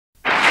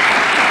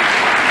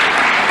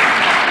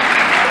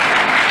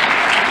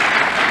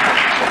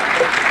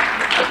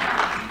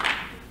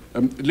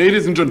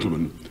Ladies and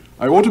gentlemen,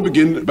 I ought to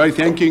begin by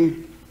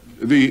thanking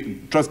the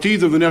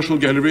trustees of the National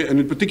Gallery, and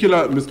in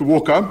particular Mr.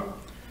 Walker,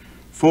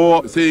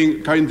 for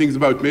saying kind things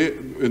about me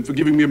and for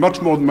giving me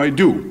much more than my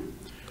due.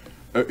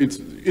 It's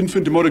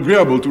infinitely more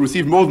agreeable to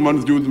receive more than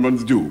one's due than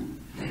one's due.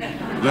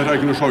 That I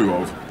can assure you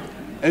of.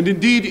 And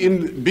indeed,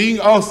 in being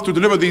asked to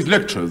deliver these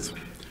lectures,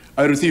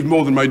 I receive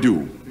more than my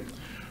due.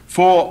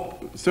 For,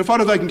 so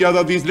far as I can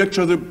gather, these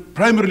lectures are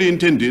primarily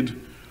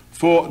intended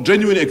for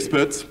genuine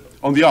experts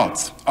on the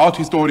arts, art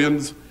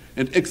historians,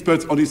 and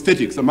experts on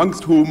aesthetics,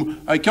 amongst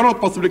whom I cannot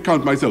possibly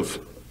count myself.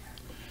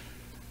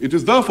 It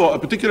is therefore a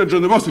particular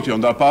generosity on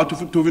their part to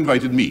have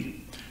invited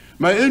me.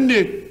 My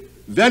only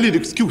valid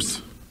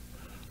excuse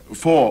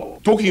for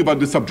talking about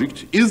this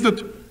subject is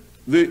that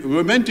the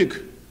Romantic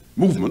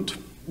movement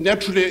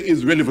naturally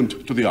is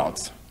relevant to the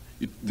arts.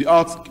 The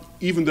arts,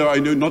 even though I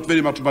know not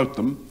very much about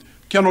them,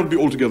 cannot be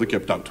altogether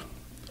kept out.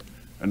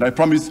 And I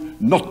promise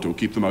not to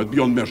keep them out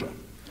beyond measure.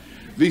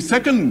 The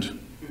second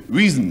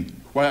reason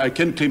why I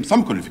can claim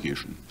some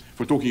qualification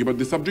for talking about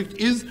this subject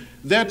is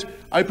that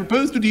I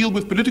propose to deal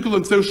with political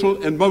and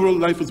social and moral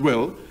life as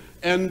well.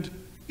 And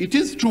it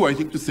is true, I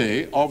think, to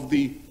say of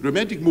the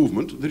Romantic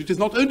movement that it is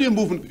not only a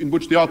movement in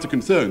which the arts are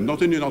concerned,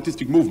 not only an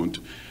artistic movement,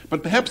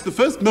 but perhaps the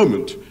first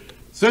moment,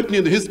 certainly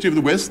in the history of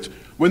the West,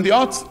 when the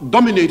arts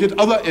dominated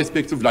other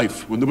aspects of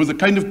life, when there was a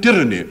kind of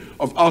tyranny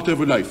of art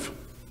over life,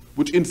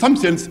 which in some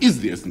sense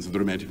is the essence of the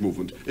Romantic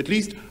movement. At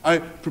least I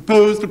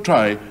propose to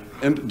try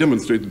and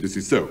demonstrate that this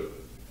is so.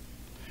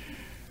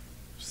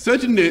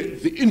 Certainly,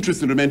 the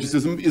interest in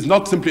Romanticism is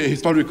not simply a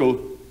historical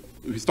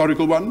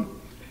one.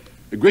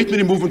 A great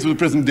many movements of the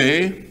present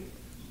day,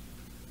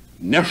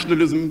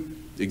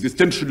 nationalism,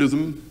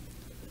 existentialism,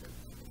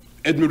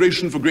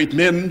 admiration for great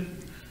men,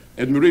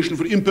 admiration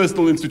for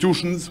impersonal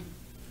institutions,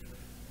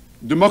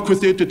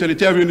 democracy,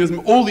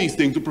 totalitarianism, all these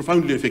things are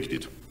profoundly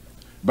affected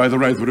by the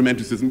rise of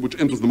Romanticism, which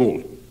enters them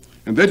all.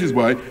 And that is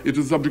why it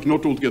is a subject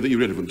not altogether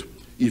irrelevant,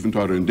 even to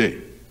our own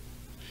day.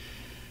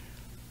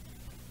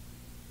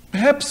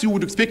 Perhaps you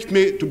would expect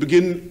me to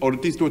begin, or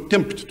at least to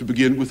attempt to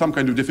begin, with some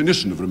kind of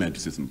definition of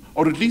Romanticism,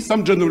 or at least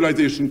some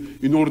generalization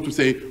in order to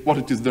say what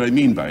it is that I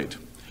mean by it.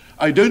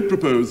 I don't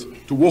propose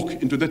to walk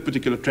into that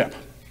particular trap.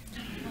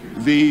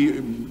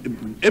 The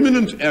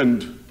eminent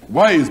and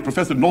wise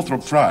Professor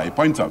Northrop Frye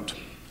points out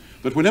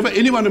that whenever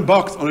anyone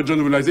embarks on a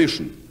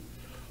generalization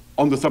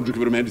on the subject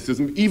of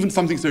Romanticism, even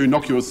something so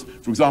innocuous,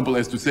 for example,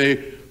 as to say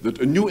that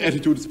a new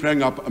attitude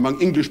sprang up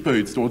among English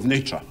poets towards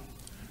nature,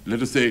 let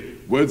us say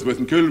Wordsworth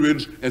and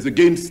Coleridge as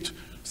against,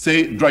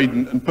 say,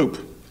 Dryden and Pope.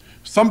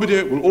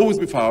 Somebody will always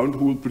be found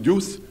who will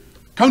produce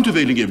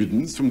countervailing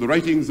evidence from the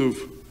writings of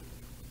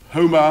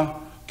Homer,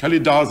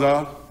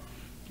 Kalidasa,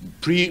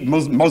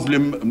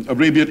 pre-Muslim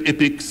Arabian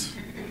epics,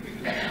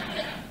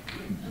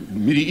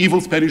 medieval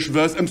Spanish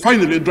verse, and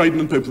finally Dryden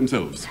and Pope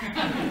themselves.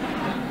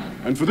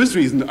 And for this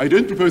reason, I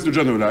don't propose to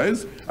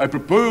generalize. I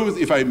propose,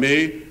 if I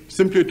may,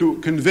 simply to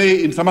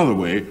convey in some other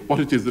way what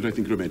it is that I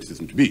think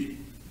Romanticism to be.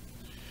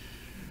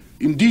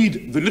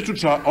 Indeed, the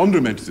literature on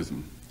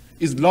Romanticism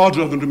is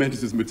larger than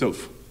Romanticism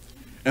itself.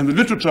 And the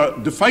literature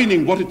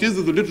defining what it is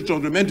that the literature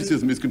on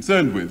Romanticism is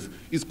concerned with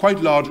is quite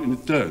large in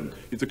its turn.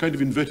 It's a kind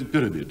of inverted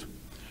pyramid.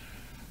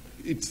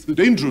 It's a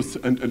dangerous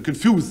and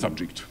confused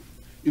subject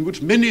in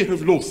which many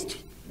have lost,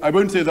 I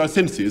won't say their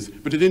senses,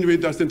 but at any rate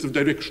their sense of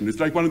direction.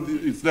 It's like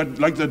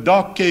like the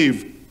dark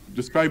cave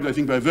described, I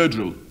think, by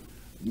Virgil,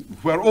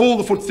 where all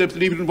the footsteps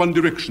lead in one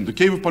direction, the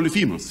cave of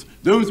Polyphemus.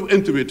 Those who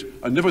enter it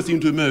are never seen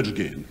to emerge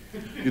again.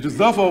 It is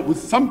therefore with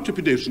some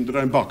trepidation that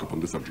I embark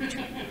upon the subject.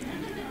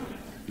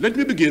 Let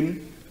me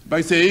begin by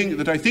saying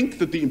that I think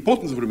that the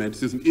importance of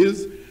Romanticism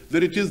is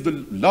that it is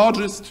the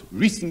largest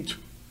recent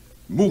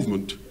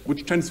movement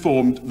which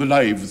transformed the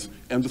lives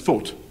and the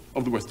thought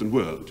of the Western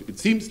world. It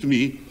seems to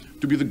me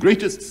to be the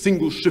greatest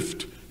single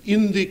shift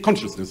in the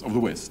consciousness of the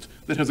West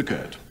that has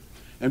occurred.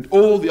 And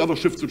all the other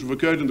shifts which have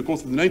occurred in the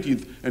course of the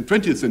 19th and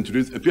 20th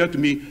centuries appear to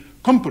me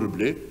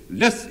comparably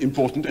less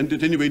important and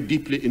at any rate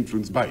deeply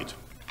influenced by it.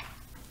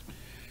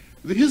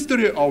 The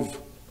history of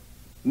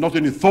not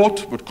only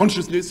thought, but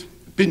consciousness,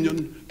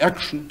 opinion,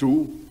 action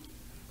too,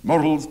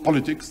 morals,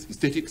 politics,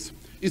 aesthetics,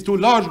 is to a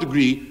large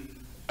degree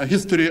a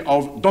history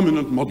of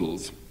dominant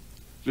models.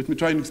 Let me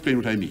try and explain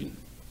what I mean.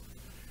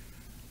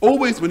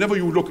 Always, whenever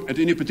you look at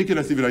any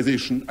particular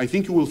civilization, I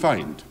think you will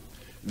find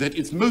that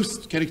its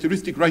most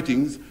characteristic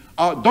writings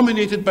are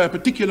dominated by a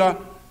particular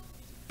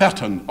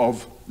pattern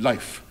of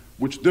life,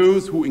 which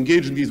those who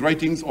engage in these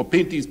writings or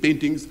paint these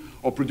paintings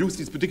or produce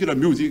these particular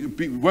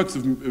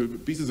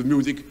pieces of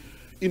music,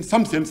 in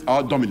some sense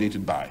are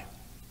dominated by.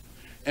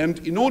 And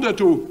in order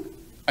to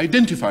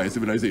identify a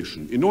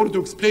civilization, in order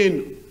to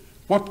explain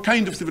what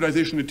kind of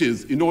civilization it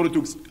is, in order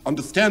to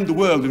understand the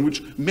world in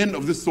which men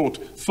of this sort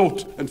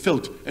thought and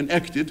felt and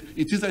acted,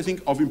 it is, I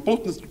think, of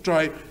importance to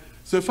try,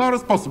 so far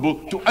as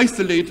possible, to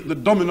isolate the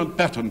dominant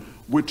pattern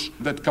which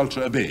that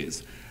culture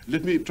obeys.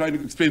 Let me try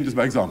to explain this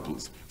by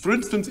examples. For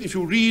instance, if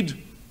you read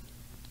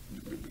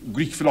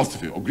Greek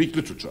philosophy or Greek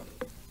literature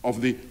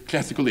of the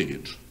classical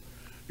age,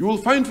 you will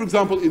find, for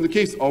example, in the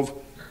case of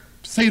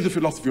say the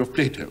philosophy of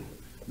Plato,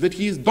 that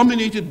he is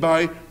dominated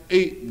by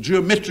a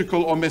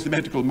geometrical or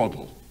mathematical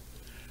model.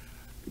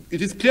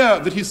 It is clear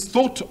that his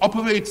thought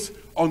operates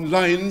on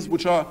lines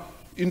which are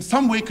in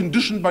some way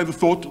conditioned by the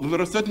thought that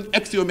there are certain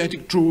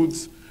axiomatic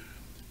truths,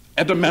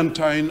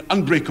 adamantine,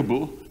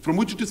 unbreakable, from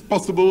which it is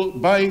possible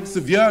by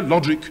severe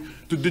logic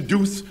to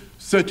deduce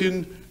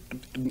certain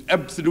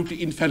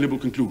absolutely infallible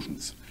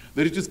conclusions.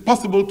 That it is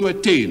possible to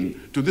attain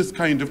to this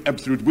kind of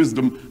absolute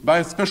wisdom by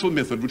a special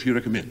method which he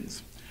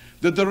recommends.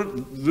 That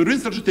there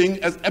is such a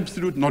thing as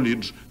absolute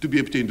knowledge to be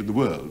obtained in the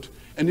world.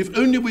 And if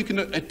only we can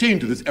attain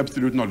to this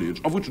absolute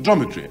knowledge, of which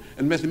geometry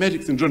and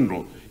mathematics in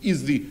general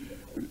is the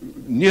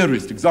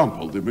nearest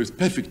example, the most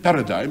perfect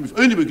paradigm, if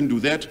only we can do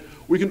that,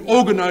 we can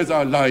organize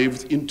our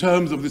lives in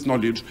terms of this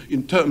knowledge,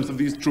 in terms of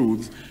these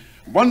truths,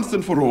 once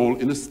and for all,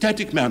 in a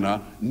static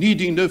manner,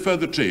 needing no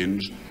further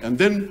change, and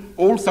then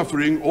all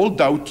suffering, all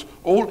doubt,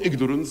 all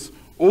ignorance,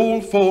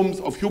 all forms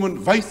of human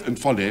vice and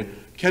folly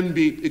can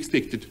be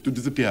expected to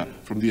disappear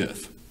from the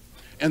earth.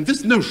 And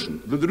this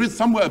notion that there is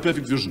somewhere a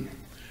perfect vision,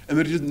 and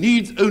that it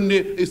needs only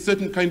a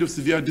certain kind of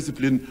severe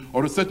discipline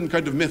or a certain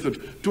kind of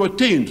method to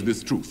attain to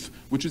this truth,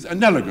 which is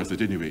analogous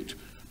at any rate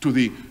to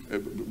the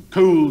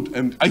cold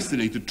and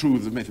isolated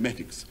truths of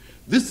mathematics.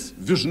 This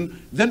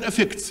vision then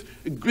affects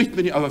a great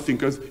many other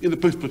thinkers in the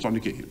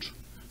post-Platonic age.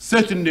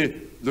 Certainly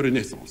the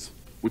Renaissance,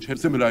 which had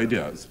similar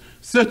ideas.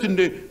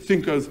 Certainly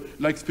thinkers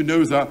like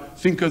Spinoza,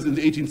 thinkers in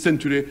the 18th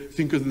century,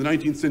 thinkers in the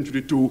 19th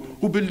century too,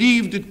 who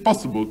believed it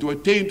possible to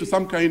attain to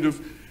some kind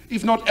of,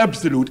 if not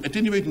absolute, at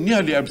any rate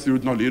nearly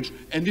absolute knowledge,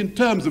 and in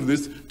terms of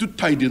this, to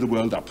tidy the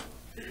world up,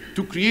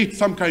 to create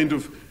some kind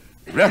of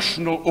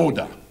rational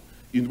order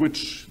in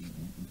which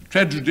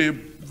tragedy,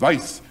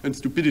 vice, and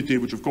stupidity,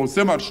 which have caused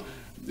so much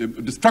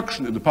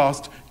destruction in the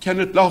past, can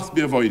at last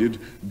be avoided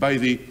by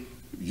the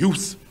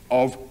use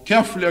of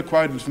carefully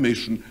acquired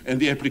information and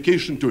the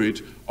application to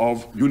it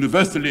of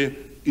universally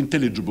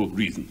intelligible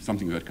reason,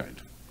 something of that kind.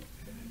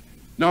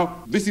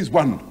 Now, this is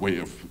one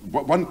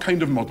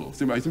kind of model.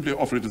 I simply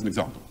offer it as an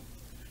example.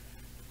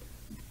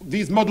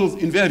 These models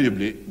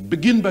invariably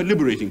begin by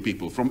liberating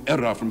people from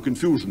error, from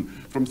confusion,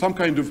 from some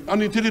kind of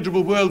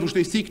unintelligible world which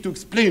they seek to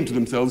explain to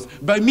themselves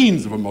by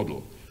means of a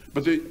model.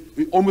 But they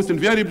almost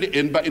invariably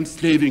end by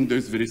enslaving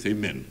those very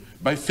same men,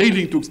 by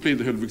failing to explain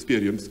the whole of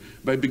experience,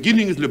 by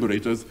beginning as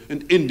liberators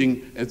and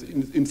ending as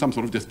in some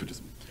sort of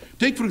despotism.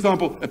 Take, for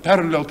example, a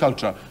parallel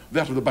culture,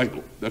 that of the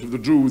Bible, that of the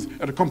Jews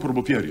at a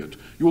comparable period.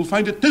 You will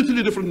find a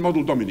totally different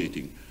model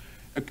dominating,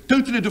 a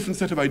totally different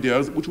set of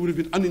ideas which would have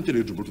been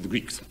unintelligible to the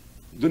Greeks.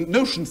 The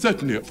notion,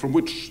 certainly, from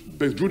which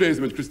both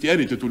Judaism and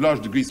Christianity to a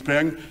large degree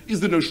sprang,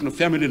 is the notion of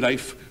family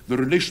life, the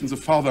relations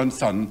of father and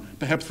son,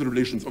 perhaps the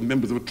relations of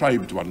members of a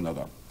tribe to one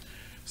another.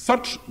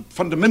 Such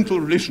fundamental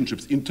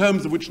relationships in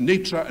terms of which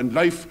nature and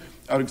life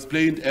are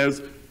explained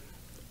as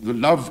the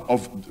love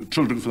of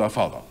children for their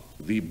father,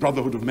 the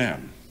brotherhood of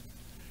man,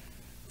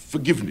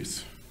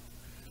 forgiveness,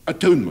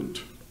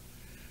 atonement,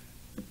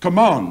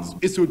 commands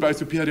issued by a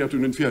superior to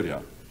an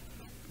inferior,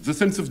 the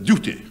sense of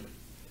duty,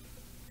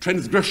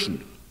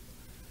 transgression,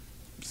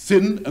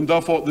 sin, and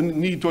therefore the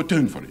need to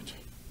atone for it.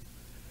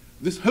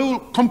 This whole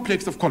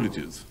complex of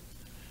qualities,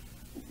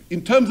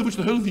 in terms of which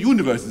the whole of the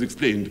universe is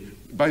explained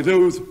by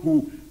those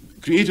who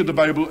created the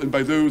Bible and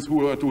by those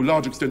who are to a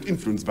large extent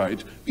influenced by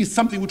it, is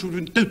something which would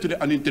have been totally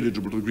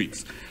unintelligible to the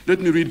Greeks. Let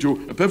me read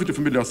you a perfectly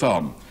familiar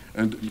psalm,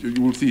 and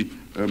you will see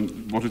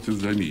what it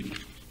is I mean.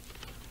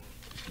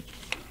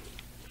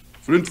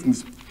 For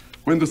instance,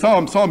 when the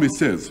psalmist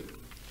says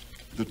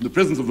that in the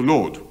presence of the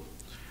Lord,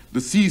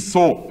 the sea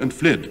saw and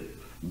fled,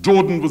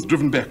 Jordan was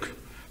driven back,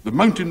 the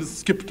mountains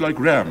skipped like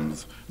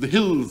rams, the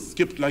hills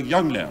skipped like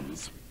young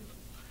lambs.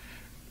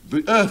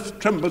 The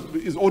earth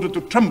is ordered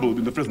to tremble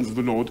in the presence of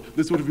the Lord.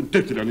 This would have been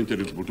totally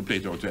unintelligible to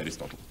Plato or to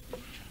Aristotle.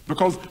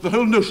 Because the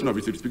whole notion of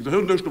it, so to speak, the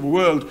whole notion of a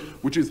world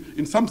which is,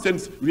 in some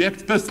sense,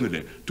 reacts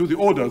personally to the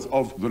orders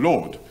of the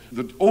Lord,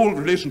 that all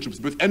relationships,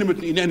 both animate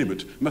and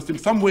inanimate, must in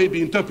some way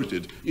be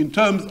interpreted in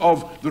terms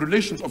of the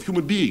relations of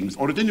human beings,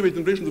 or at any rate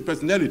in relations of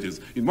personalities,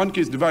 in one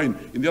case divine,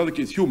 in the other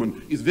case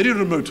human, is very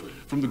remote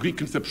from the Greek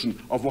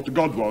conception of what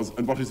God was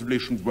and what his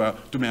relations were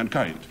to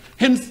mankind.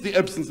 Hence the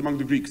absence among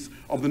the Greeks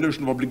of the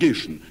notion of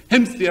obligation,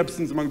 hence the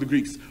absence among the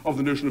Greeks of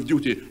the notion of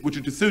duty, which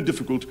it is so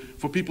difficult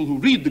for people who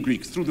read the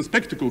Greeks through the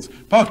spectacles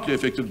partly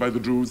affected by the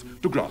Jews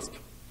to grasp.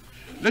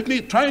 Let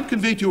me try and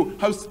convey to you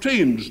how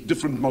strange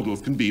different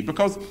models can be,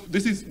 because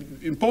this is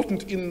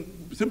important in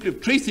simply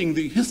tracing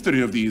the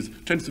history of these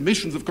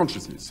transformations of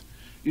consciousness.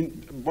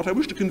 What I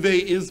wish to convey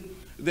is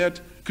that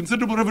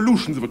considerable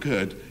revolutions have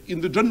occurred in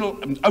the general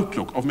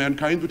outlook of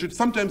mankind, which is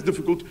sometimes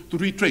difficult to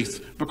retrace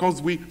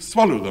because we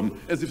swallow them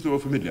as if they were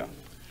familiar.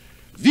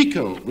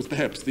 Vico was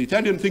perhaps the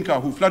Italian thinker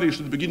who flourished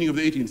at the beginning of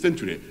the 18th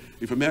century,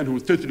 if a man who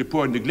was totally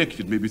poor and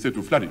neglected may be said to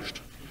have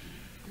flourished.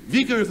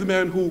 Vico is the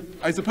man who,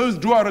 I suppose,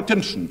 drew our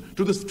attention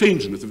to the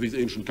strangeness of these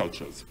ancient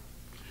cultures.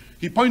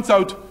 He points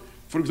out,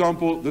 for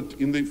example, that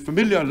in the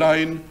familiar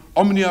line,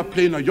 omnia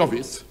plena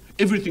Jovis,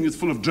 everything is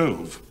full of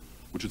Jove,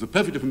 which is a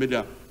perfectly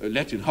familiar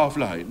Latin half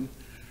line.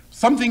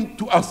 Something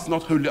to us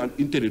not wholly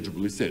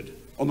unintelligible is said.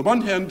 On the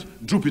one hand,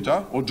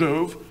 Jupiter, or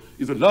Jove,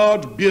 is a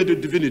large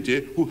bearded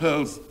divinity who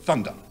hurls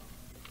thunder,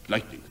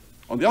 lightning.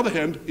 On the other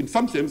hand, in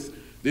some sense,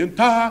 the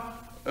entire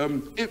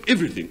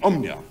everything,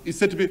 omnia, is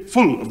said to be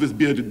full of this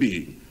bearded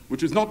being,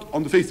 which is not,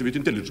 on the face of it,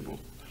 intelligible.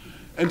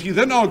 And he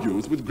then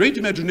argues, with great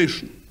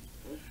imagination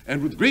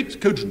and with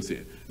great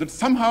cogency, that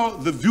somehow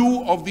the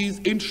view of these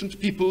ancient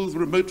peoples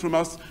remote from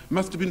us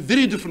must have been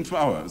very different from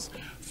ours,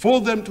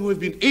 for them to have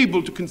been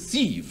able to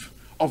conceive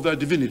of their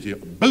divinity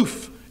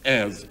both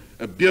as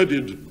a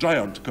bearded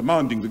giant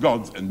commanding the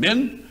gods and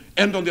men,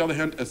 and on the other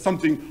hand, as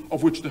something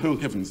of which the whole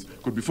heavens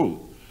could be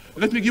full.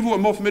 Let me give you a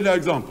more familiar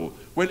example.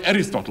 When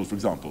Aristotle, for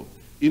example,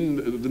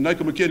 in the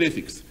Nicomachean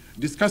Ethics,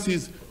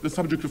 discusses the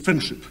subject of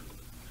friendship,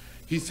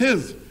 he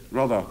says,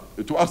 rather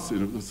to us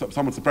in a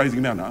somewhat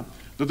surprising manner,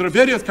 that there are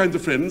various kinds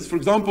of friends. For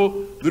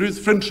example, there is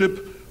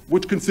friendship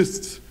which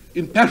consists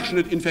in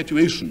passionate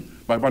infatuation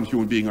by one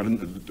human being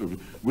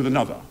with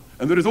another.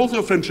 And there is also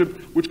a friendship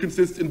which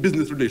consists in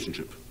business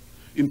relationship,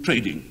 in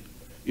trading,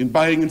 in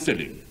buying and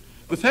selling.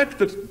 The fact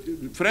that,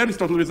 for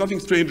Aristotle, there is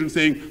nothing strange in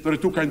saying there are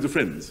two kinds of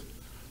friends.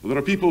 There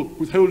are people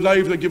whose whole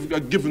lives are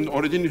given,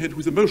 or at any rate,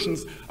 whose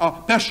emotions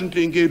are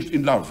passionately engaged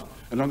in love.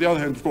 And on the other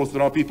hand, of course,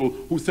 there are people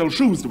who sell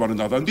shoes to one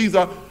another, and these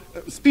are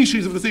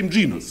species of the same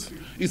genus.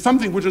 Is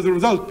something which, as a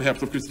result,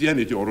 perhaps, of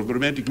Christianity or of the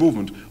Romantic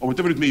movement, or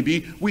whatever it may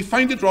be, we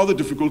find it rather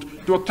difficult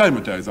to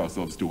acclimatize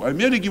ourselves to. I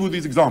merely give you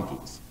these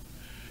examples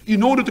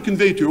in order to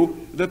convey to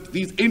you that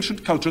these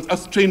ancient cultures are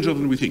stranger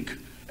than we think,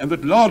 and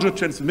that larger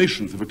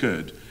transformations have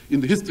occurred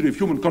in the history of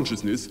human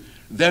consciousness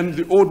than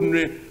the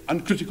ordinary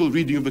uncritical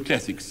reading of the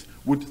classics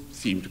would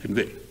seem to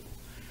convey.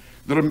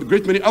 There are a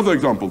great many other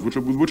examples with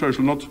which I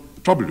shall not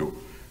trouble you.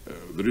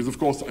 There is, of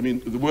course,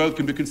 the world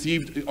can be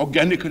conceived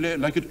organically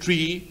like a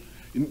tree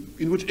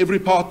in which every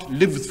part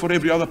lives for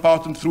every other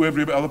part and through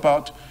every other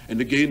part,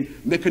 and again,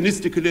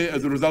 mechanistically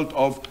as a result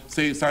of,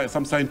 say,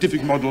 some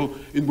scientific model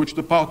in which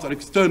the parts are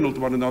external to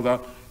one another,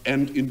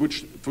 and in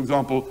which, for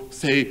example,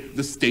 say,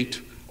 the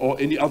state or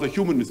any other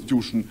human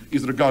institution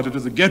is regarded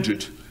as a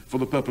gadget for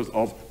the purpose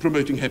of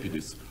promoting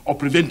happiness or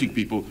preventing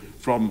people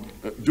from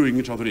doing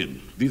each other in.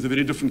 These are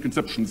very different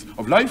conceptions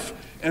of life,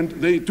 and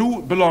they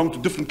too belong to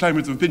different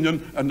climates of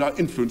opinion and are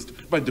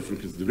influenced by different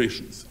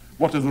considerations.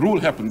 What as a rule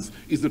happens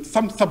is that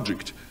some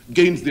subject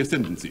gains the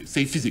ascendancy,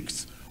 say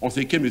physics or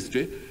say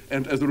chemistry,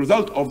 and as a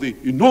result of the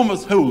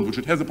enormous hold which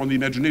it has upon the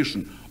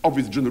imagination of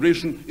its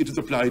generation, it is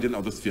applied in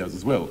other spheres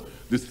as well.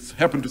 This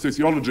happened to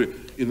sociology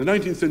in the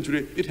 19th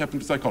century, it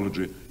happened to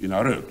psychology in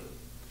our own.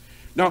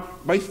 Now,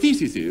 my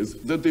thesis is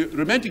that the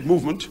Romantic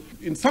movement,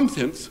 in some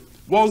sense,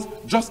 was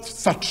just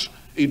such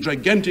a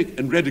gigantic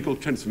and radical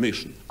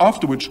transformation,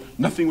 after which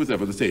nothing was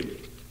ever the same.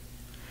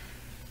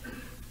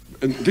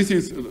 And this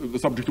is the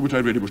subject to which I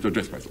really wish to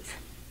address myself.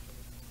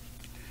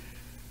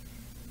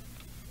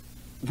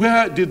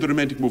 Where did the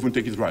Romantic movement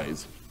take its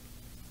rise?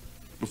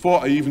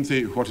 Before I even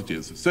say what it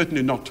is,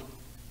 certainly not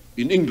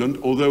in England,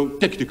 although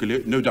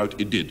technically, no doubt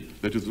it did.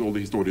 That is all the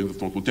historians of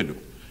thought will tell you.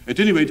 At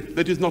any rate,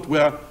 that is not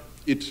where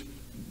it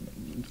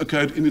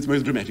occurred in its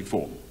most dramatic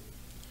form.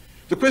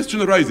 The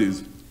question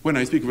arises, when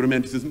I speak of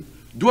Romanticism,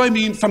 do I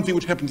mean something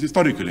which happens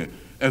historically,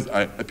 as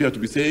I appear to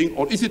be saying,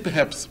 or is it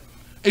perhaps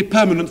a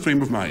permanent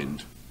frame of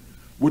mind,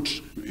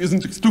 which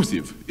isn't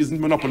exclusive, isn't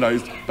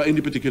monopolized by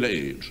any particular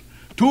age?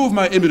 Two of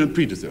my eminent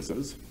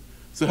predecessors,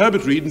 Sir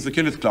Herbert Reed and Sir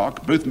Kenneth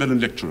Clarke, both Mellon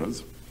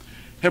lecturers,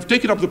 have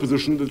taken up the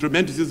position that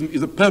Romanticism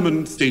is a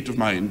permanent state of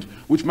mind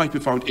which might be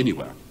found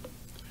anywhere.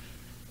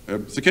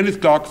 Sir Kenneth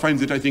Clarke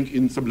finds it, I think,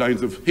 in some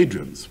lines of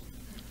Hadrian's.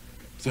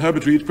 Sir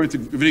Herbert Reed quotes a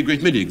very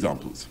great many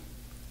examples.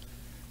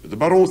 The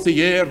Baron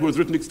Seyer, who has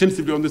written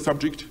extensively on this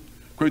subject,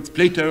 quotes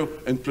Plato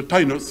and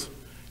Plotinus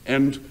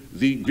and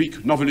the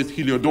Greek novelist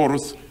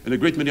Heliodorus and a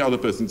great many other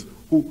persons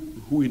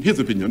who in his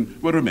opinion,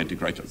 were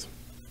Romantic writers.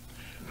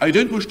 I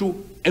don't wish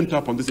to enter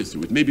upon this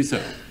issue, it may be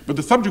so, but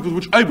the subject with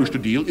which I wish to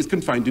deal is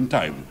confined in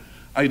time.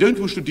 I don't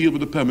wish to deal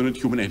with a permanent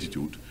human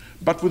attitude,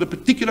 but with a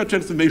particular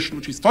transformation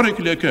which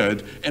historically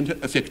occurred and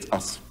affects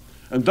us.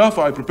 And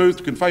therefore I propose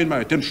to confine my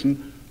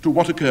attention to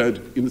what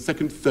occurred in the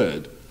second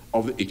third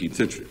of the 18th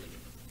century.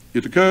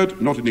 It occurred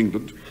not in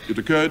England, it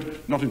occurred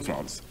not in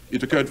France,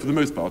 it occurred for the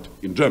most part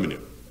in Germany.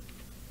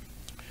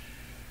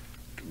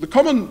 The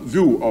common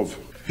view of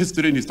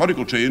history and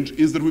historical change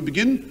is that we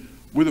begin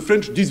with the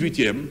French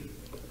 18e,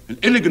 an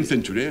elegant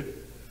century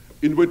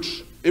in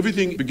which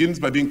everything begins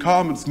by being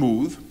calm and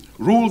smooth,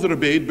 rules are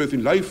obeyed both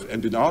in life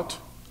and in art,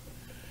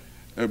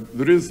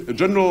 there is a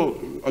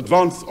general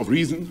advance of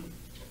reason,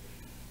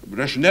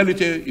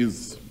 rationality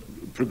is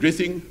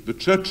progressing, the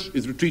church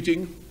is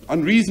retreating,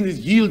 unreason is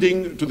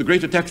yielding to the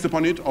great attacks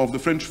upon it of the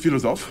French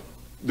philosophe.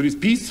 There is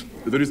peace,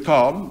 there is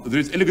calm, there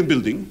is elegant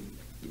building,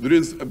 there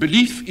is a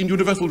belief in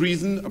universal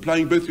reason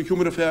applying both to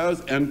human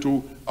affairs and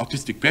to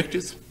artistic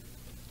practice,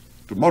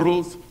 to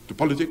morals, to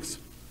politics,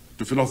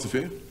 to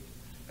philosophy.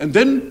 And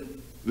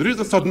then there is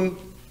a sudden,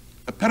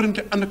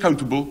 apparently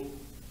unaccountable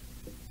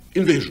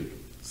invasion.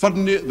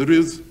 Suddenly there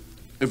is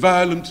a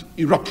violent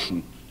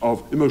eruption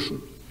of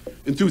emotion,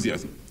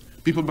 enthusiasm.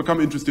 People become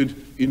interested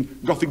in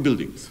Gothic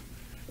buildings,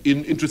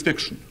 in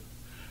introspection.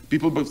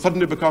 People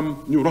suddenly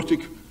become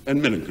neurotic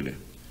and melancholy.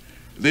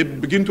 They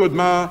begin to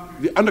admire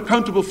the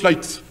unaccountable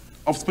flights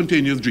of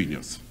spontaneous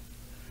genius.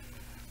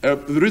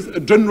 There is a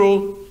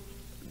general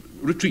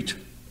retreat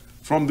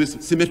from this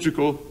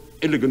symmetrical,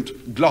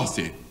 elegant,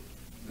 glassy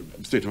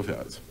state of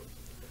affairs.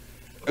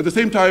 At the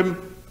same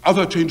time,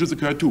 other changes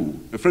occur too.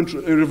 A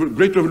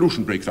great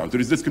revolution breaks out.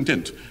 There is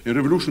discontent. A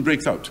revolution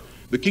breaks out.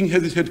 The king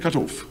has his head cut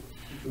off.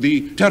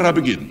 The terror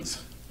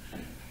begins.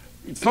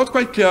 It's not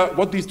quite clear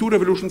what these two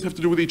revolutions have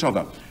to do with each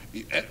other.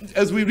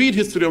 As we read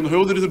history on the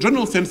whole, there is a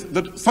general sense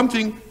that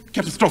something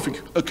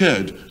catastrophic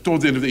occurred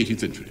towards the end of the 18th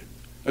century.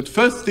 At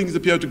first, things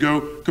appear to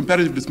go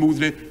comparatively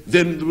smoothly,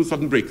 then there was a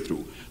sudden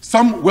breakthrough.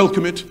 Some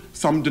welcome it,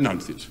 some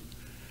denounce it.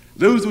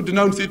 Those who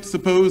denounce it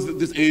suppose that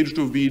this age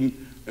to have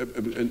been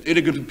an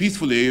elegant and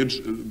peaceful age.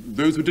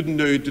 Those who didn't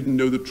know it didn't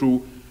know the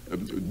true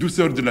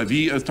douceur de la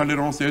vie, as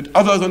Talleyrand said.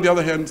 Others, on the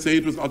other hand, say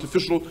it was an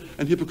artificial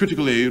and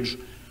hypocritical age,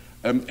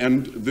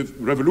 and the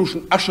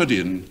revolution ushered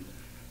in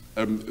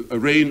a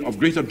reign of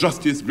greater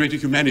justice, greater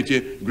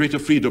humanity, greater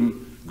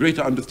freedom,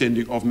 greater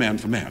understanding of man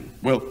for man.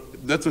 Well,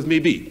 that's as may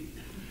be.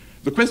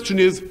 The question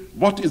is,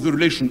 what is the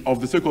relation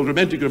of the so-called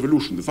Romantic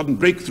Revolution, the sudden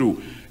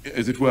breakthrough,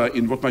 as it were,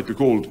 in what might be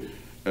called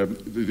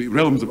the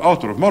realms of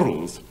art or of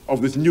morals,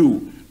 of this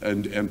new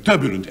and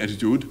turbulent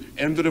attitude,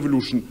 and the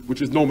revolution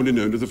which is normally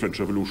known as the French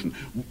Revolution?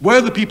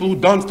 Were the people who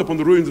danced upon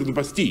the ruins of the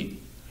Bastille,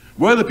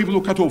 were the people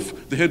who cut off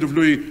the head of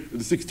Louis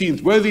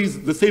XVI, were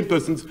these the same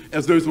persons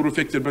as those who were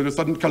affected by the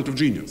sudden cult of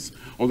genius,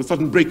 or the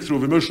sudden breakthrough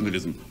of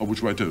emotionalism, of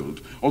which we're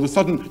told, or the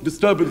sudden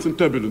disturbance and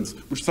turbulence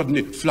which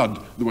suddenly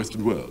flood the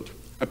Western world?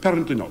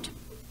 Apparently not.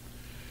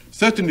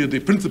 Certainly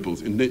the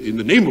principles in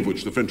the name of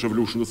which the French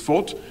Revolution was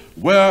fought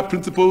were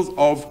principles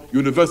of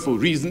universal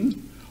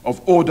reason,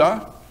 of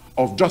order,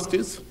 of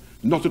justice,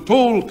 not at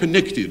all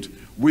connected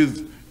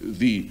with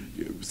the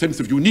sense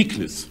of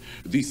uniqueness,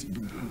 the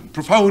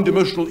profound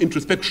emotional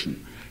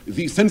introspection,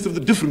 the sense of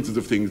the differences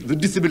of things, the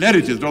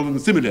dissimilarities rather than the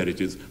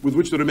similarities with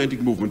which the Romantic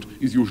movement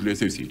is usually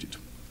associated.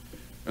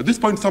 At this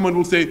point, someone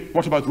will say,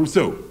 what about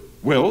Rousseau?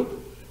 Well,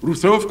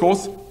 Rousseau, of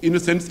course, in a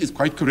sense, is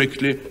quite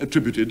correctly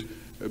attributed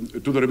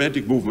to the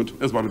Romantic movement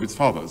as one of its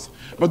fathers.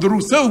 But the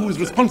Rousseau who is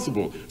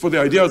responsible for the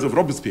ideas of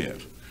Robespierre,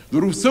 the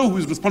Rousseau who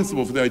is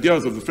responsible for the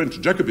ideas of the French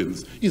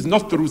Jacobins, is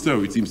not the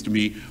Rousseau, it seems to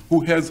me,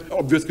 who has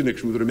obvious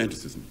connection with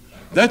Romanticism.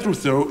 That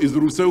Rousseau is the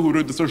Rousseau who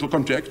wrote The Social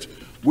Contract,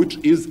 which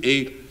is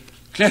a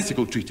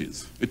classical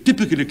treatise, a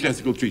typically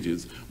classical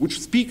treatise, which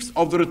speaks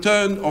of the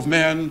return of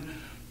man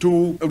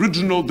to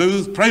original,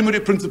 those primary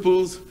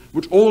principles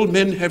which all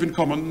men have in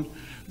common,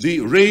 the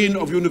reign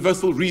of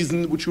universal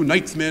reason which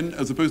unites men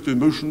as opposed to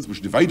emotions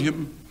which divide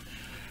him,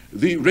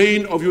 the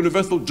reign of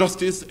universal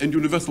justice and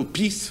universal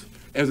peace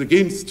as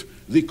against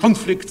the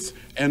conflicts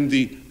and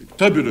the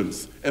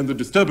turbulence and the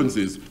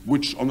disturbances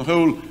which on the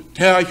whole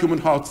tear human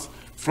hearts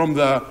from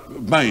their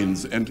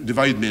minds and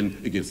divide men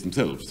against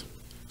themselves.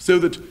 So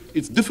that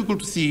it's difficult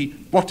to see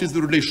what is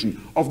the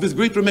relation of this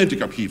great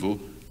Romantic upheaval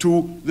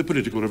to the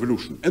political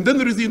revolution. And then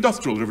there is the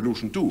Industrial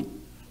Revolution too,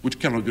 which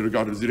cannot be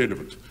regarded as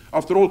irrelevant.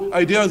 After all,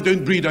 ideas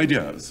don't breed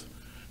ideas.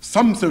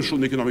 Some social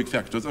and economic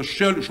factors are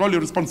surely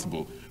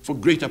responsible for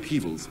great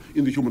upheavals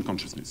in the human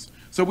consciousness.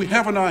 So we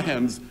have on our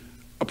hands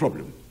a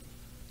problem.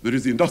 There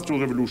is the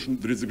Industrial Revolution,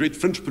 there is the great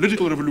French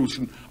political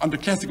revolution under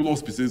classical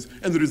auspices,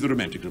 and there is the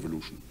Romantic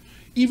Revolution.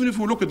 Even if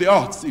we look at the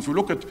arts, if we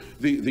look at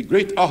the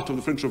great art of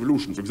the French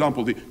Revolution, for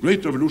example, the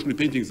great revolutionary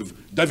paintings of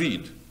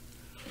David,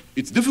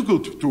 it's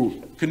difficult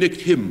to connect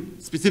him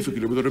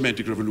specifically with the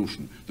Romantic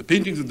Revolution. The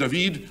paintings of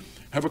David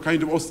have a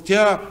kind of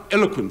austere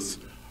eloquence,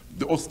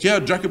 the austere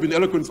Jacobin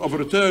eloquence of a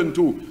return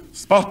to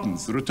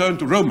Spartans, a return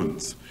to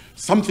Romans,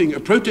 something, a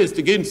protest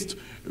against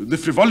the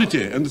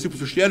frivolity and the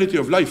superficiality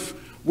of life,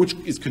 which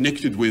is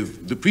connected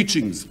with the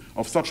preachings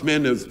of such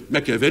men as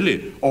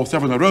Machiavelli or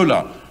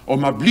Savonarola or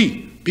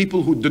Mably,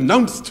 people who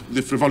denounced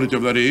the frivolity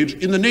of their age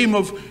in the name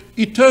of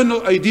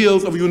eternal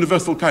ideals of a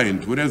universal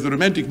kind, whereas the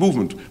Romantic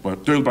movement, we're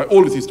told by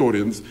all its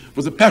historians,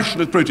 was a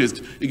passionate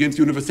protest against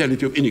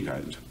universality of any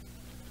kind.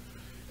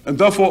 And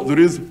therefore, there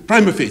is,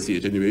 prima facie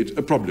at any rate,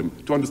 a problem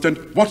to understand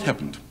what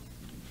happened.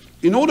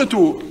 In order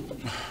to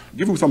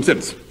give you some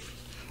sense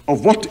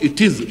of what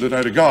it is that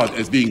I regard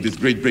as being this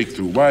great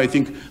breakthrough, why I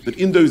think that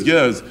in those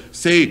years,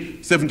 say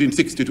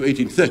 1760 to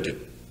 1830,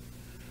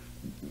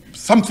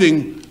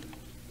 something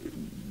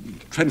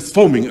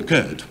transforming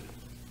occurred.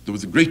 There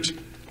was a great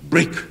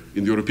break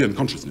in the European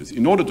consciousness.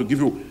 In order to give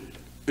you,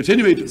 at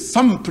any rate,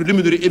 some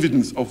preliminary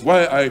evidence of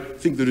why I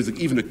think there is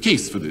even a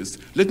case for this,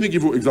 let me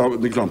give you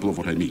an example of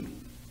what I mean.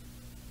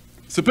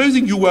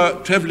 Supposing you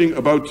were traveling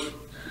about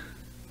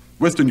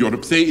Western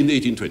Europe, say in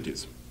the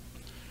 1820s,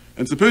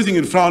 and supposing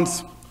in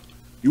France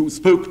you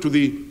spoke to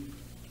the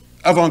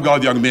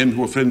avant-garde young men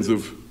who were friends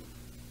of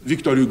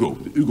Victor Hugo,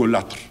 Hugo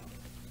Latre,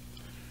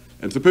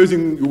 and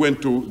supposing you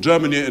went to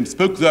Germany and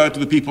spoke there to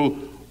the people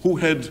who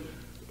had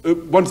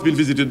once been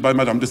visited by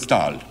Madame de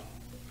Stael,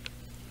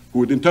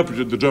 who had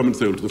interpreted the German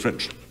soul to the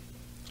French.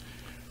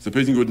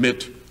 Supposing you had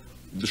met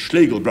the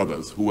Schlegel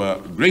brothers, who were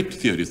great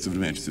theorists of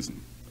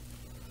Romanticism,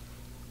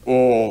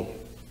 or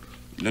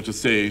let us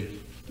say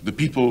the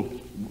people,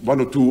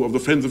 one or two of the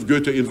friends of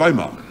Goethe in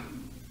Weimar,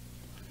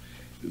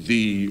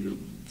 the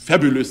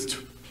fabulist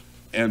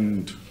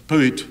and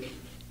poet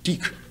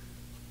Tieck,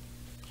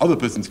 other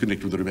persons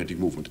connected with the Romantic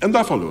movement, and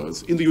their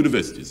followers in the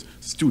universities,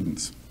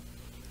 students,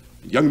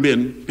 young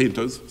men,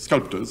 painters,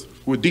 sculptors,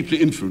 who were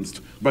deeply influenced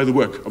by the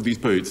work of these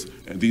poets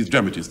and these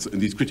dramatists and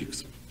these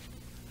critics.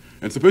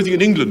 And supposing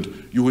in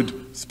England you had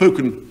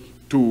spoken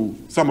to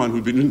someone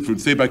who'd been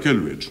influenced, say, by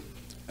Coleridge,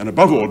 and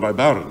above all by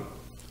Byron,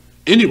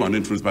 anyone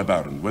influenced by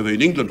Byron, whether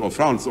in England or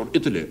France or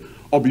Italy,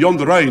 or beyond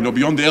the Rhine or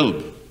beyond the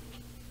Elbe,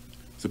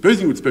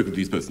 supposing you had spoken to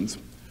these persons,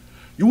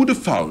 you would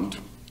have found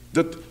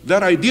that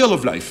their ideal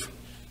of life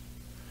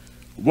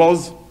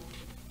was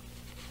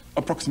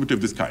approximately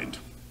of this kind,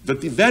 that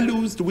the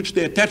values to which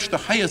they attach the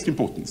highest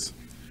importance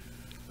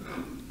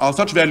are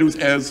such values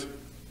as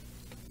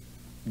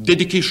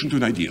dedication to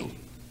an ideal,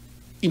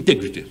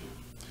 integrity,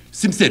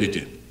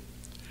 sincerity,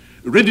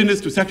 readiness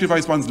to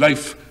sacrifice one's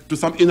life to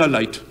some inner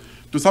light,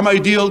 to some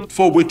ideal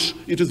for which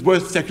it is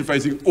worth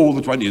sacrificing all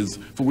that one is,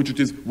 for which it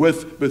is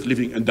worth both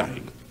living and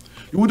dying.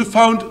 You would have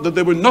found that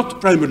they were not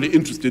primarily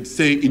interested,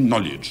 say, in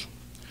knowledge,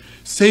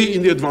 say,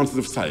 in the advances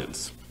of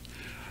science,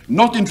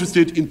 not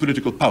interested in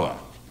political power,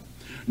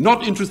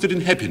 not interested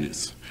in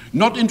happiness,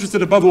 not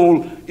interested above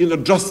all in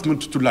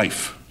adjustment to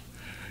life,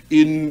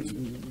 in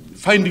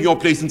finding your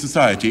place in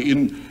society,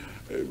 in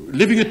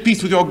living at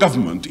peace with your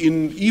government,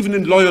 even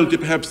in loyalty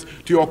perhaps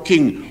to your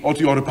king or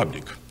to your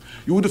republic.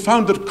 You would have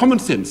found that common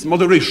sense,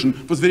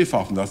 moderation, was very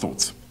far from their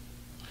thoughts.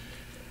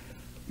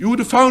 You would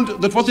have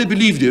found that what they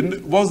believed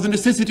in was the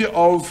necessity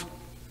of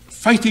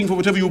fighting for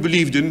whatever you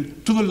believed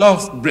in to the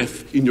last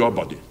breath in your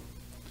body.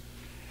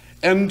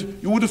 And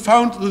you would have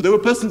found that there were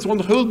persons who on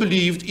the whole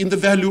believed in the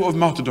value of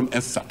martyrdom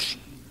as such,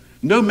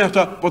 no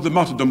matter what the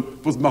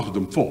martyrdom was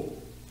martyrdom for.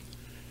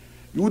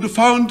 You would have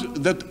found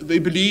that they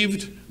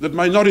believed that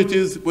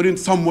minorities were in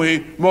some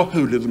way more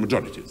holy than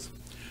majorities,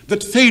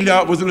 that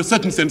failure was in a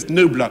certain sense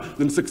nobler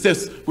than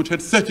success, which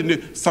had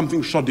certainly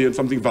something shoddy and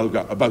something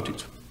vulgar about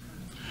it.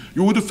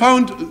 You would have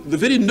found the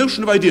very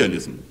notion of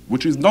idealism,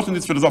 which is not in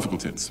its philosophical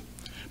sense,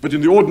 but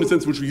in the ordinary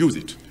sense which we use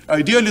it.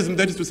 Idealism,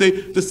 that is to say,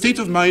 the state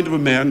of mind of a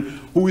man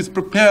who is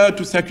prepared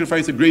to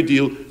sacrifice a great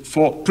deal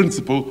for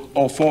principle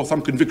or for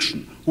some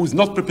conviction, who is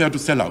not prepared to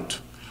sell out,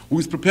 who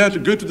is prepared to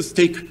go to the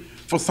stake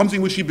for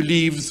something which he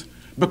believes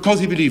because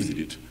he believes in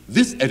it.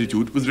 This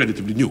attitude was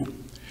relatively new.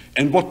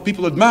 And what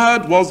people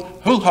admired was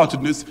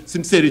wholeheartedness,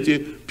 sincerity,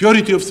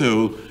 purity of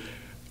soul,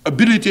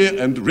 ability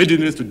and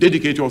readiness to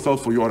dedicate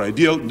yourself for your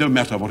ideal, no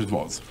matter what it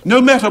was.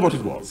 No matter what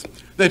it was.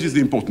 That is the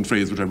important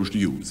phrase which I wish to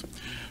use.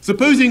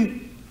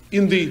 Supposing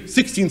in the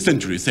 16th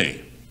century,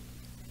 say,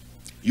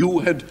 you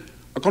had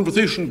a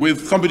conversation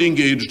with somebody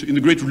engaged in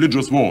the great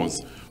religious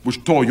wars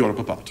which tore Europe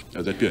apart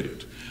at that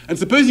period. And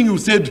supposing you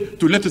said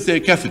to, let us say, a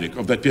Catholic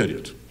of that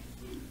period,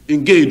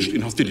 engaged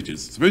in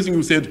hostilities, supposing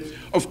you said,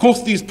 of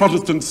course these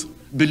Protestants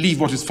believe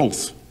what is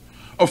false.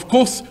 Of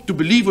course, to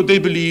believe what they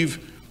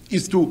believe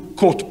is to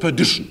court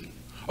perdition.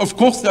 Of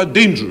course, they are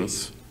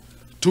dangerous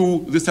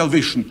to the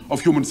salvation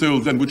of human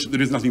souls, than which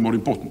there is nothing more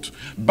important.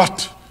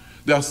 But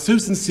they are so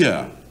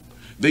sincere,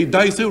 they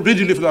die so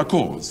readily for their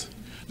cause,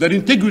 their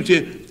integrity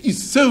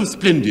is so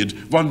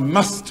splendid, one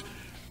must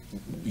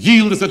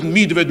yield a certain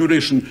meed of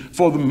admiration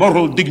for the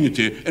moral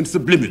dignity and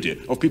sublimity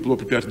of people who are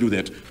prepared to do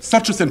that.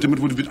 Such a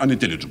sentiment would have been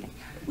unintelligible.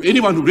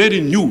 Anyone who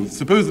really knew,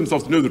 supposed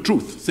themselves to know the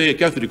truth, say a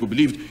Catholic who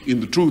believed in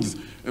the truths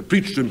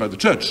preached to him by the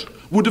church,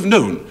 would have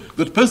known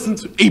that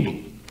persons able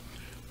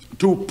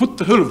to put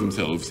the whole of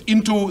themselves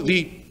into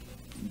the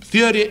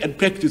theory and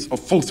practice of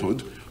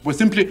falsehood were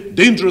simply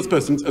dangerous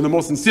persons, and the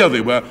more sincere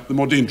they were, the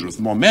more dangerous,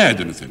 the more mad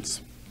in a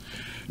sense.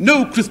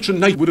 No Christian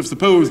knight would have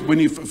supposed, when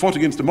he fought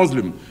against a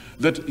Muslim,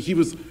 that he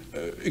was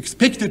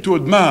expected to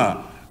admire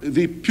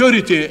the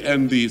purity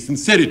and the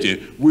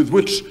sincerity with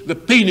which the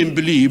Paynim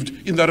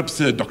believed in their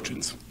absurd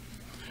doctrines.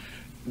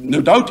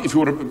 No doubt, if you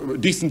were a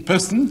decent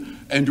person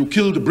and you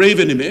killed a brave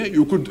enemy,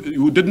 you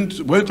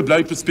weren't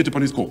obliged to spit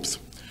upon his corpse.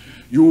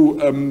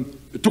 You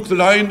took the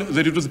line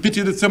that it was a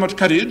pity that so much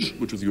courage,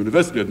 which was a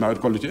universally admired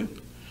quality,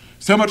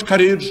 so much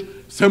courage,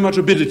 so much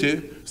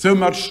ability, so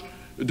much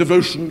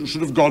devotion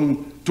should have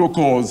gone to a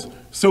cause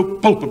so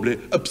palpably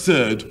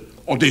absurd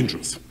or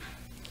dangerous.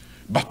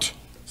 But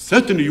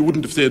certainly you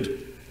wouldn't have said,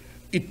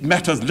 it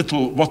matters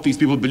little what these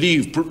people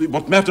believe.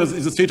 What matters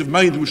is the state of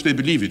mind in which they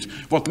believe it.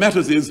 What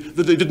matters is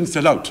that they didn't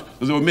sell out,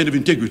 that they were men of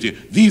integrity.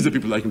 These are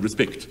people I can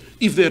respect.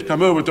 If they had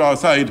come over to our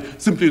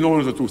side simply in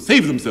order to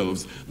save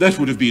themselves, that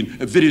would have been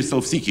a very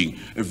self-seeking,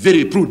 a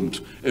very prudent,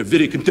 a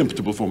very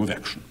contemptible form of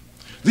action.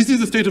 This is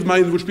the state of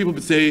mind in which people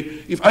would say,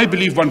 if I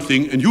believe one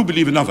thing and you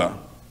believe another,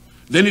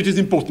 then it is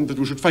important that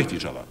we should fight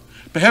each other.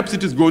 Perhaps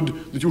it is good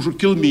that you should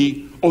kill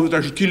me or that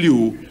I should kill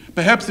you.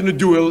 Perhaps in a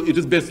duel it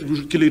is best that we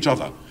should kill each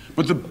other.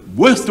 But the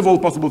worst of all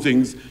possible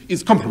things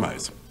is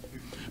compromise,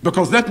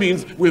 because that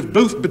means we have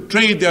both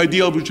betrayed the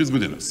ideal which is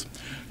within us.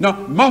 Now,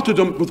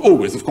 martyrdom was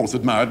always, of course,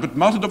 admired, but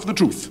martyrdom for the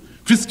truth.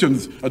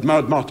 Christians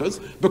admired martyrs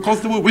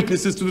because they were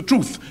witnesses to the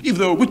truth. If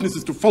they were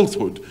witnesses to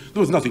falsehood, there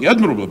was nothing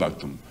admirable about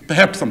them.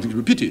 Perhaps something to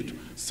be pitied,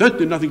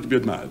 certainly nothing to be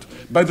admired.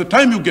 By the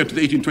time you get to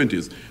the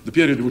 1820s, the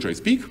period of which I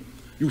speak,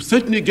 you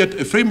certainly get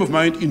a frame of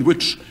mind in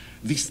which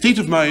the state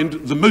of mind,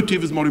 the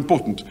motive is more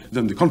important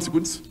than the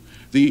consequence.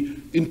 The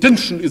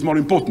intention is more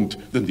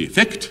important than the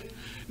effect.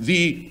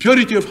 The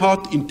purity of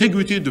heart,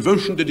 integrity,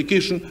 devotion,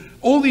 dedication,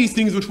 all these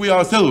things which we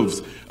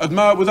ourselves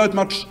admire without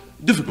much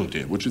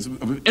difficulty, which is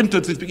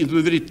entered into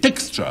the very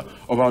texture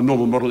of our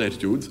normal moral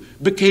attitudes,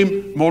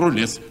 became more or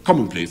less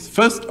commonplace.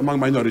 First among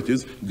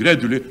minorities,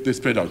 gradually they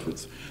spread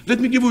outwards. Let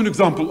me give you an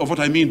example of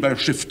what I mean by a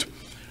shift.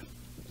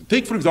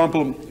 Take, for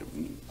example,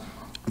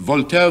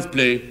 Voltaire's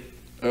play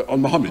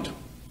on Muhammad.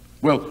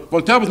 Well,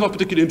 Voltaire was not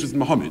particularly interested in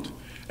Muhammad,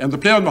 and the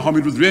play on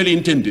Muhammad was really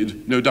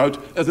intended, no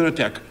doubt, as an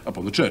attack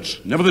upon the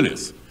church.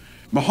 Nevertheless,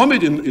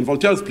 Muhammad in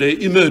Voltaire's play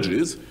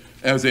emerges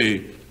as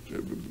a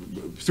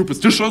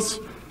superstitious,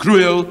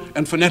 cruel,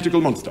 and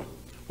fanatical monster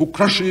who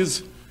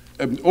crushes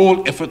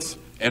all efforts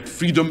at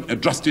freedom,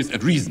 at justice,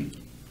 at reason,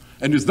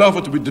 and is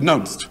therefore to be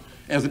denounced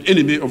as an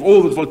enemy of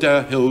all that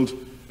Voltaire held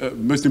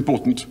most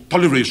important: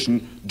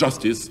 toleration,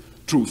 justice,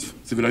 truth,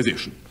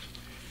 civilization.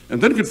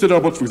 And then consider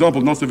what, for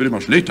example, not so very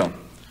much later,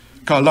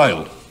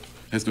 Carlyle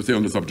has to say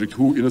on the subject,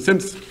 who in a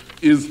sense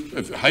is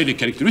a highly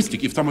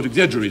characteristic, if somewhat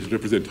exaggerated,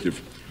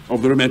 representative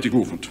of the Romantic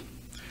movement.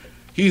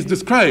 He is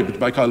described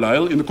by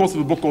Carlyle in the course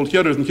of a book called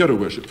Heroes and Hero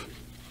Worship,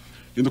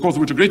 in the course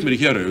of which a great many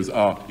heroes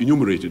are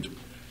enumerated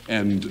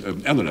and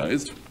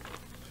analyzed.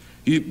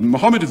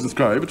 Muhammad is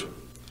described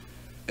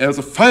as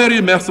a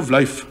fiery mass of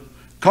life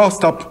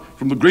cast up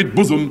from the great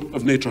bosom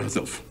of nature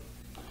herself.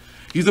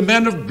 He's a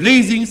man of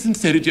blazing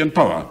sincerity and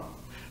power,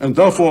 and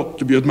therefore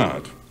to be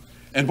admired.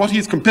 And what he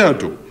is compared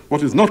to,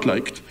 what is not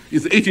liked,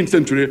 is the 18th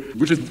century,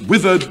 which is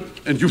withered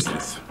and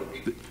useless.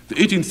 The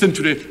 18th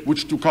century,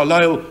 which to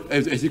Carlyle,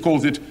 as he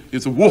calls it,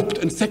 is a warped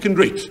and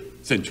second-rate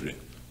century.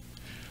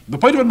 The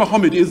point about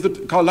Muhammad is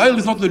that Carlyle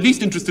is not the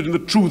least interested in the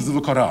truths of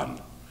the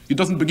Quran. He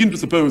doesn't begin to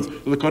suppose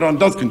that the Quran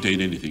does contain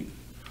anything,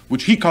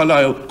 which he,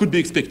 Carlyle, could be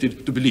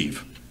expected to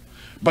believe.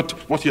 But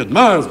what he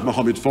admires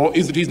Muhammad for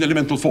is that he's an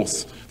elemental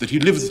force, that he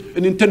lives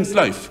an intense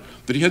life,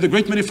 that he had a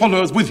great many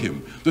followers with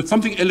him, that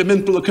something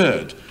elemental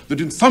occurred, that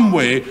in some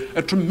way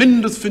a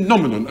tremendous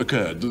phenomenon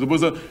occurred, that there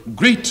was a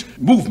great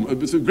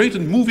movement, a great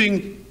and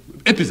moving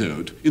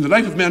episode in the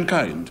life of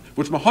mankind,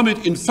 which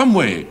Muhammad in some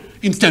way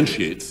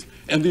instantiates,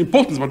 and the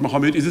importance about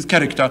Muhammad is his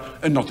character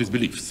and not his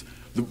beliefs.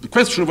 The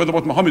question of whether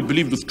what Muhammad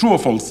believed was true or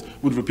false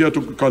would have appeared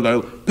to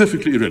Carlyle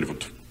perfectly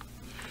irrelevant.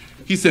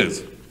 He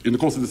says, in the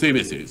course of the same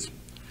essays,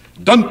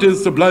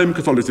 Dante's sublime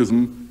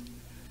Catholicism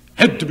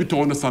had to be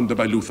torn asunder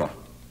by Luther.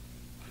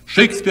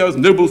 Shakespeare's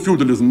noble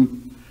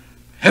feudalism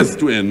has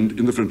to end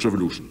in the French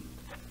Revolution.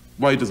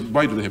 Why do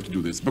they have to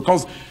do this?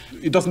 Because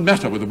it doesn't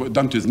matter whether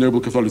Dante's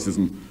noble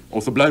Catholicism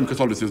or sublime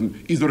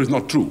Catholicism is or is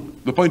not true.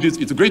 The point is,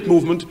 it's a great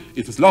movement,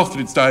 it has lasted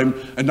its time,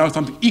 and now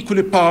something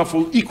equally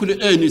powerful, equally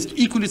earnest,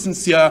 equally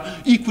sincere,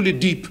 equally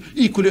deep,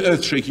 equally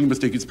earth-shaking must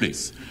take its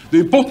place. The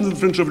importance of the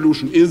French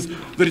Revolution is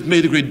that it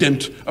made a great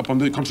dent upon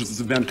the consciousness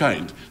of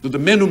mankind, that the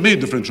men who made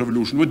the French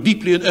Revolution were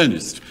deeply in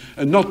earnest,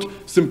 and not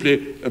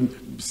simply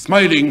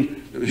smiling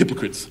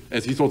hypocrites,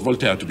 as he thought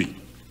Voltaire to be.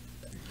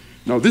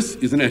 Now, this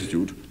is an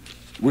attitude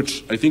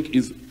which I think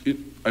is,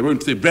 I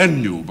won't say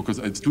brand new, because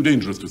it's too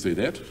dangerous to say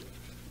that,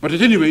 but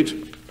at any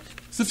rate,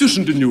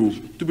 sufficiently new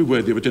to be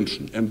worthy of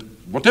attention. And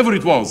whatever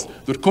it was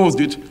that caused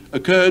it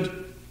occurred,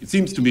 it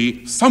seems to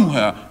me,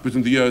 somewhere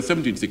between the year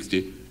 1760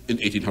 and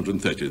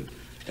 1830.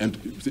 And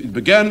it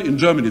began in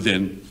Germany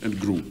then and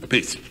grew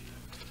apace.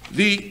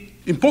 The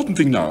important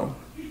thing now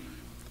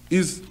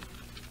is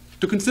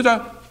to consider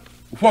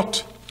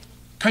what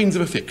kinds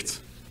of effects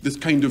this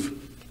kind of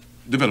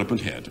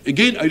development had.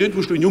 Again, I don't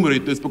wish to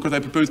enumerate this because I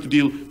propose to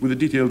deal with the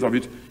details of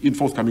it in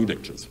forthcoming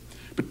lectures.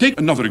 But take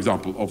another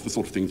example of the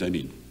sort of things I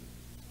mean.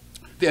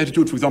 The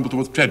attitude, for example,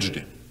 towards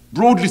tragedy.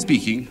 Broadly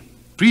speaking,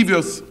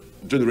 previous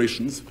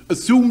generations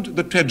assumed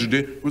that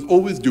tragedy was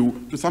always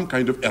due to some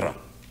kind of error.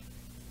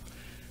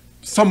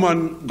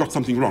 Someone got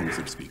something wrong,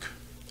 so to speak.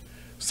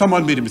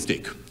 Someone made a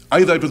mistake.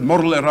 Either it was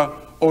moral error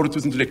or it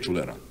was intellectual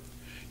error.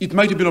 It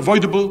might have been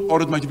avoidable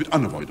or it might have been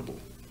unavoidable.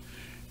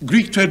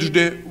 Greek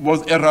tragedy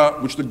was error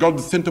which the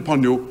gods sent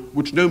upon you,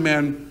 which no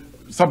man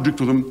subject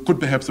to them could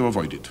perhaps have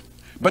avoided.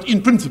 But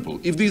in principle,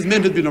 if these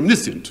men had been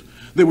omniscient,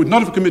 they would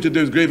not have committed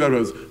those grave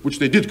errors which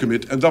they did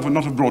commit, and therefore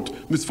not have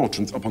brought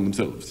misfortunes upon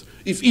themselves.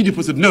 If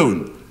Oedipus had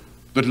known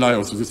that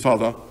Laios was his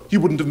father, he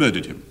wouldn't have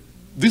murdered him.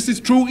 This is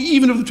true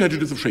even of the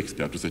tragedies of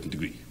Shakespeare to a certain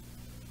degree.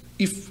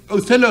 If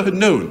Othello had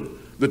known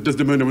that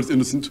Desdemona was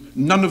innocent,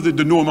 none of the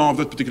denouement of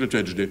that particular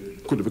tragedy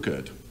could have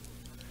occurred.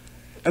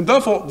 And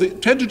therefore, the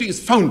tragedy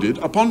is founded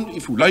upon,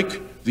 if you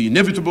like, the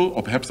inevitable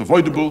or perhaps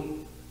avoidable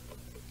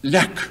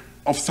lack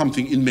of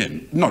something in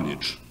men: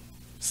 knowledge,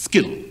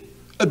 skill,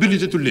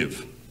 ability to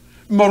live,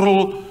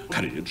 moral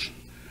courage,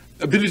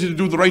 ability to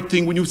do the right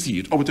thing when you see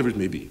it, or whatever it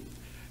may be.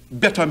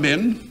 Better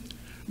men,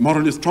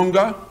 morally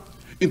stronger,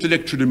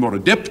 intellectually more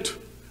adept,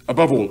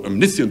 above all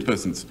omniscient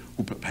persons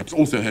who perhaps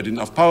also had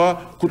enough power,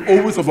 could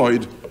always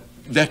avoid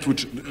that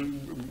which,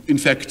 in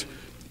fact,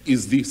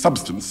 is the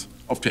substance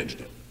of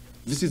tragedy.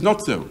 This is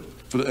not so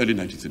for the early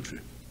 19th century.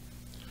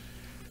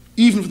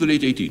 Even for the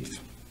late 18th.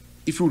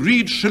 If you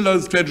read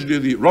Schiller's tragedy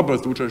of the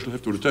robbers, to which I shall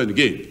have to return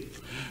again,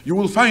 you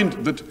will find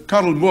that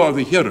Karl Moor,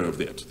 the hero of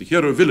that, the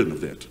hero villain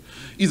of that,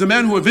 is a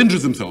man who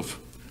avenges himself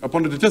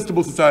upon a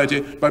detestable society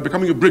by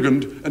becoming a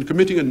brigand and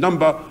committing a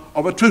number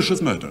of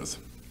atrocious murders.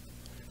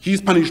 He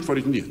is punished for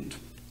it in the end.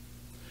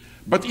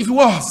 But if you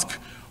ask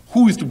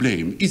who is to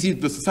blame, is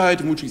it the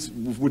society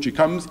from which he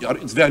comes, are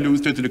its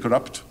values totally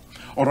corrupt,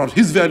 or are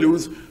his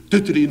values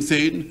totally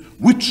insane?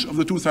 Which of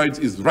the two sides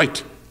is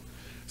right?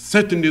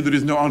 Certainly there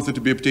is no answer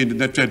to be obtained in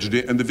that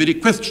tragedy, and the very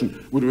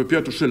question would have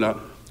appeared to Schiller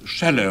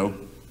shallow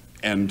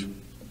and,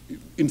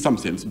 in some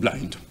sense,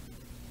 blind.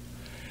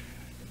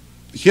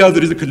 Here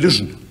there is a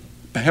collision,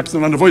 perhaps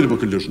an unavoidable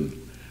collision,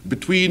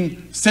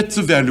 between sets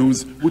of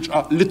values which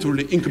are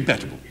literally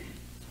incompatible.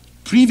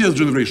 Previous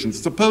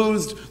generations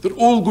supposed that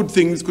all good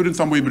things could in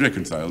some way be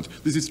reconciled.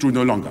 This is true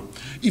no longer.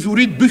 If you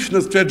read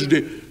Büchner's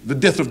tragedy, The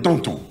Death of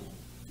Danton,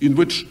 in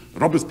which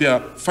Robespierre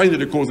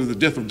finally causes the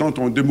death of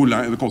Danton and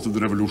Desmoulins in the course of the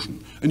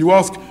revolution, and you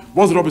ask,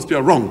 was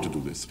Robespierre wrong to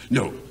do this?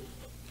 No.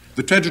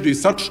 The tragedy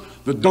is such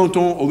that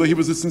Danton, although he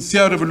was a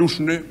sincere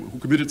revolutionary who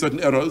committed certain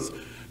errors,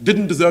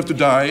 didn't deserve to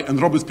die,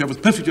 and Robespierre was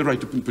perfectly right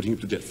to putting him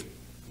to death.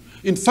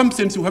 In some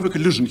sense, you have a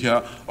collision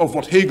here of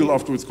what Hegel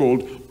afterwards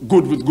called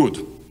good with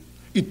good.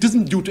 It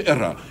isn't due to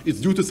error,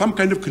 it's due to some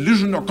kind of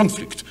collision or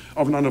conflict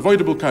of an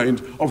unavoidable kind,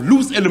 of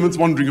loose elements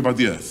wandering about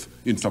the earth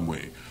in some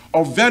way,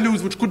 of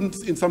values which couldn't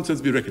in some sense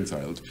be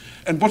reconciled.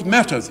 And what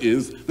matters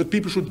is that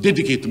people should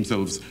dedicate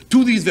themselves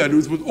to these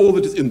values with all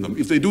that is in them.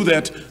 If they do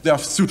that, they are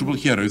suitable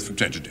heroes for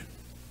tragedy.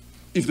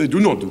 If they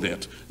do not do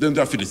that, then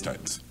they are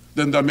Philistines.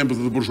 Then they are members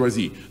of the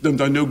bourgeoisie. Then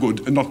they are no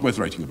good and not worth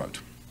writing about.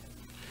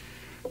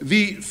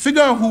 The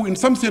figure who in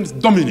some sense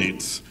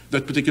dominates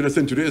that particular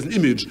century as an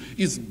image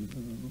is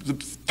the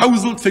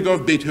puzzled figure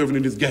of Beethoven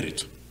in his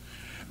garret.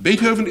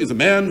 Beethoven is a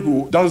man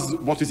who does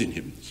what is in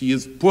him. He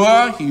is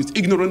poor, he is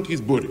ignorant, he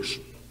is boorish.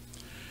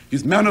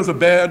 His manners are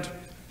bad,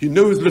 he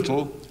knows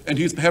little, and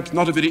he is perhaps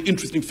not a very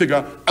interesting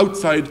figure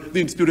outside the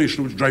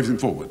inspiration which drives him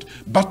forward.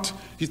 But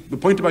the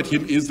point about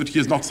him is that he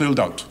is not sold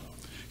out.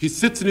 He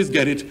sits in his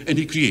garret and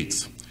he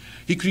creates.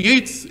 He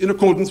creates in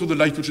accordance with the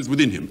light which is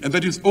within him, and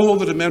that is all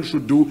that a man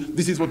should do.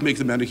 This is what makes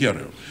a man a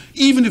hero.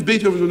 Even if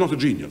Beethoven was not a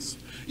genius,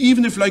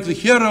 even if, like the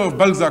hero of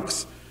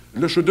Balzac's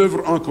Le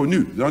Chef-d'œuvre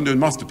inconnu, the unknown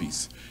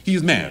masterpiece, he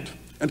is mad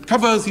and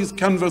covers his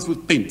canvas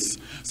with paints,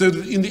 so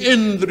that in the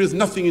end there is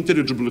nothing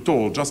intelligible at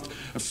all, just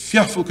a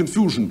fearful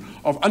confusion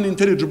of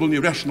unintelligible and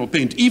irrational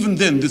paint. Even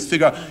then, this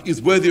figure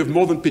is worthy of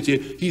more than pity.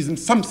 He is in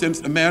some sense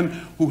a man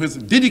who has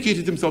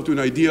dedicated himself to an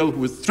ideal,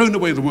 who has thrown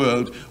away the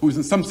world, who is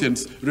in some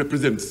sense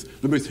represents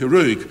the most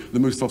heroic, the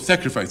most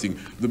self-sacrificing,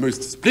 the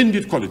most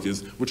splendid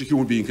qualities which a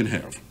human being can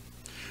have.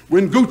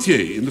 When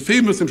Gautier, in the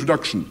famous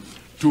introduction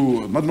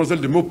to Mademoiselle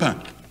de Maupin,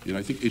 in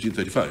I think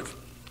 1835,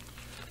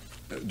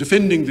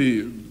 defending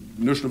the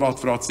notion of art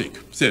for art's sake,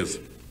 says,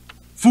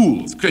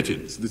 fools,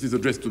 cretins, this is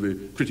addressed to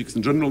the critics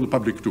in general, the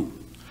public too.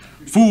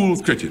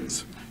 Fools,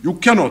 cretins, you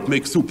cannot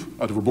make soup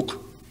out of a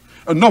book.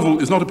 A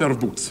novel is not a pair of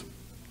boots.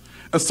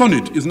 A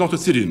sonnet is not a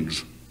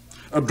syringe.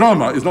 A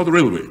drama is not a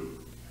railway.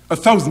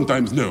 1,000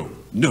 times no.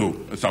 No,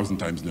 1,000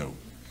 times no.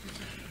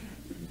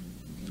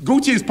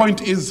 Gautier's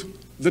point is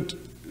that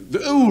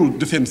the old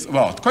defense of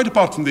art, quite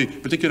apart from the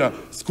particular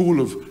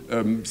school of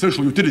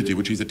social utility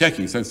which he's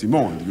attacking,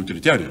 Saint-Simon and the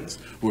utilitarians,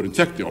 who are in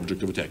fact the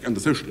object of attack, and the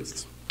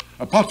socialists.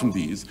 Apart from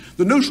these,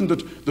 the notion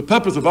that the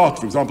purpose of art,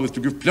 for example, is to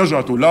give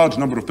pleasure to a large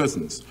number of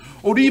persons,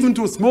 or even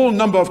to a small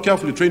number of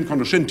carefully trained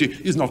cognoscenti,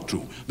 is not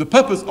true. The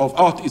purpose of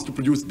art is to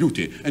produce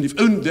beauty, and if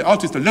only the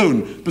artist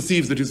alone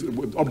perceives that his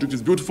object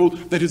is beautiful,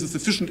 that is a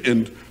sufficient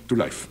end to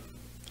life.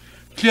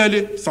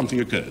 Clearly, something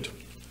occurred.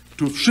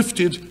 To have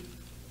shifted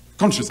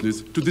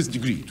consciousness to this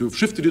degree, to have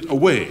shifted it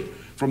away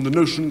from the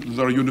notion that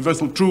there are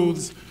universal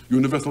truths,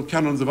 universal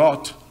canons of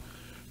art,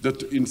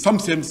 that in some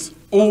sense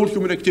all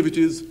human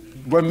activities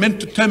were meant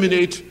to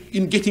terminate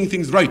in getting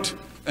things right,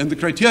 and the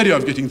criteria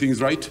of getting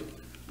things right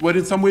were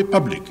in some way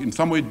public, in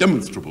some way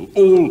demonstrable.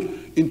 All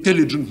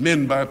intelligent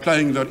men, by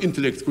applying their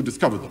intellects, could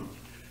discover them,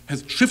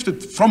 has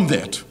shifted from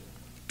that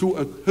to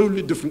a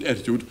wholly different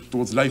attitude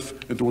towards life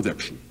and towards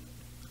action.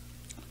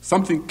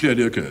 Something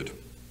clearly occurred.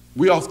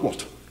 We ask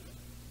what?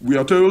 We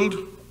are told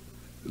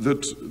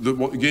that,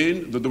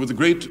 that there was a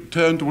great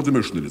turn towards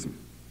emotionalism,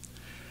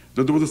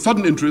 that there was a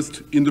sudden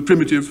interest in the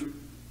primitive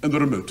and the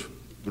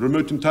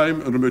remote in time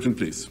and remote in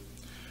place,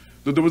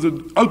 that there was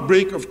an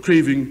outbreak of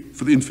craving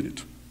for the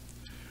infinite.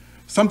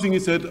 Something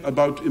is said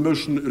about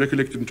emotion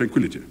recollected in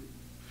tranquility.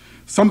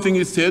 Something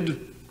is said,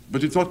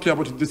 but it's not clear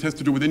what this has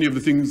to do with any of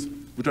the things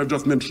which I've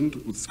just mentioned,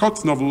 with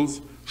Scott's novels,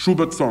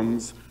 Schubert's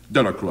songs,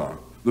 Delacroix,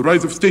 the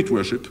rise of state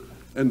worship,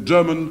 and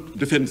German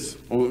defense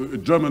or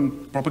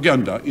German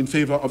propaganda in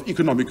favor of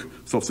economic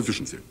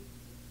self-sufficiency.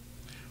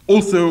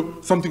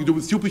 Also something to do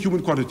with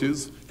superhuman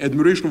qualities,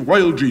 admiration of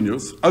wild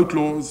genius,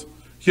 outlaws,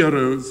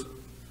 heroes,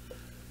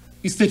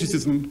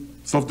 aestheticism,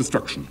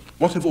 self-destruction.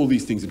 What have all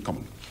these things in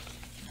common?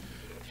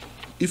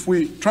 If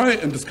we try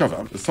and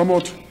discover a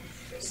somewhat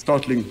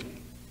startling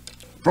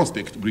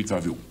prospect greets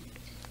our view,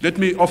 let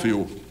me offer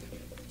you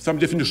some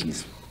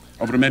definitions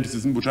of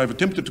Romanticism which I have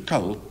attempted to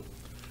cull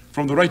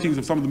from the writings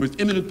of some of the most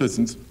eminent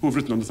persons who have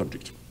written on the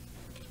subject.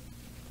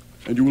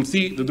 And you will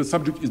see that the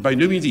subject is by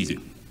no means easy.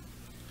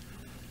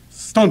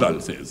 Stendhal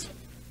says,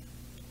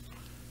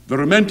 the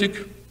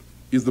romantic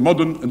is the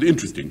modern and the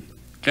interesting.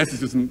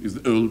 Classicism is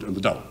the old and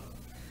the dull.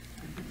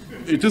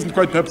 It isn't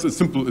quite perhaps as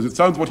simple as it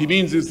sounds. What he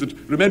means is that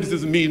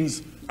Romanticism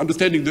means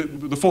understanding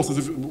the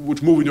forces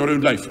which move in your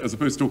own life, as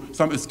opposed to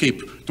some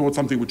escape towards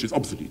something which is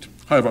obsolete.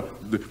 However,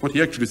 what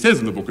he actually says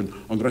in the book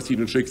on Racine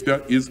and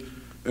Shakespeare is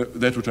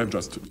that which I've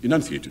just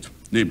enunciated,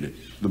 namely,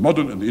 the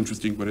modern and the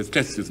interesting, whereas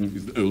Classicism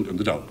is the old and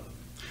the dull.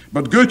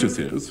 But Goethe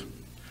says,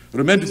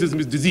 Romanticism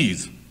is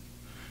disease.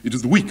 It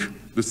is the weak,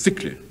 the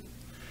sickly,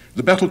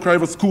 the battle cry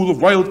of a school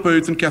of wild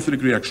poets and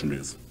Catholic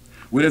reactionaries,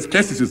 whereas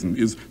Classicism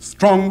is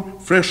strong,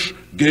 fresh,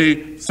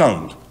 gay,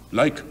 sound,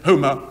 like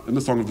Homer and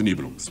the Song of the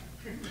Nibelungs.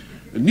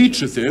 And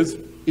Nietzsche says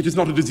it is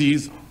not a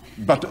disease,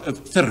 but a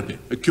therapy,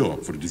 a cure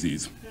for a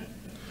disease.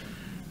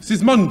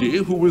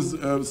 Sismondi, who was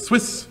a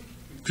Swiss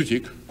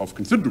critic of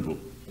considerable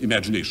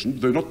imagination,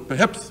 though not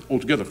perhaps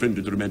altogether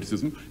friendly to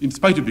Romanticism, in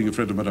spite of being a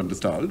friend of Madame de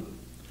Staël,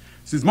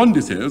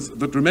 Sismondi says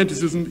that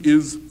Romanticism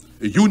is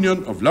a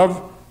union of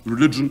love,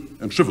 religion,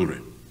 and chivalry.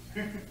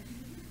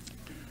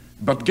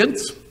 But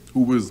Gentz,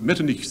 who was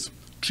Metternich's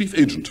chief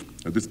agent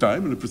at this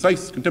time and a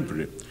precise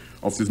contemporary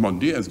of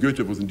Sismondi, as Goethe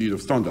was indeed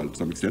of Stendhal to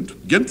some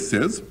extent, Gentz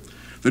says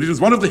that it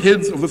is one of the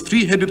heads of the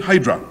three-headed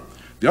hydra,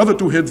 the other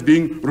two heads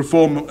being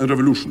reform and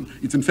revolution.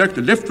 It's in fact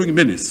a left-wing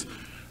menace,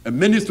 a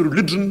menace to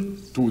religion,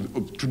 to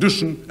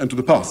tradition, and to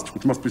the past,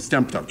 which must be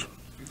stamped out.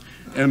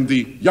 And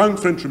the young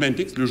French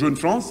romantics, les jeunes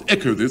France,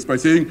 echo this by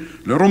saying,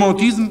 le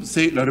romantisme,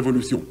 c'est la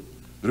révolution.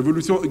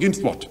 Revolution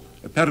against what?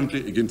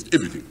 Apparently against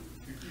everything.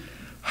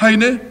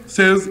 Heine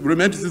says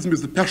Romanticism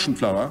is the passion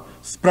flower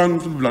sprung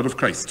from the blood of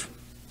Christ.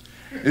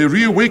 A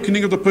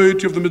reawakening of the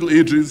poetry of the Middle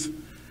Ages,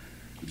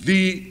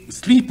 the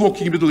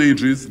sleepwalking Middle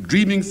Ages,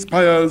 dreaming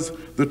spires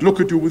that look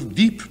at you with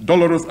deep,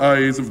 dolorous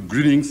eyes of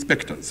grinning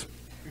specters.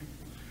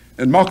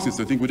 And Marxists,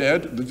 I think, would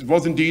add that it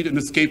was indeed an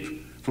escape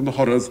from the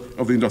horrors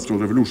of the Industrial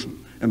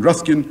Revolution. And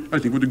Ruskin, I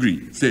think, would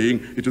agree,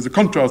 saying it is a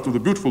contrast of the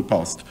beautiful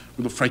past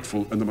with the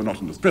frightful and the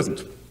monotonous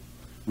present,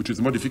 which is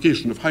a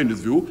modification of Heine's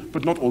view,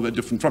 but not all that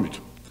different from it.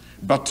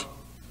 But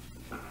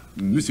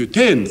Monsieur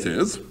Taine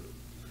says,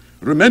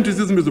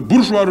 Romanticism is a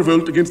bourgeois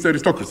revolt against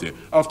aristocracy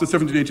after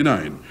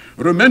 1789.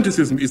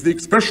 Romanticism is the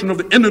expression of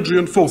the energy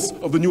and force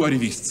of the new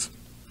arrivistes.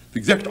 The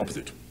exact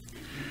opposite.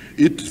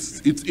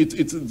 It's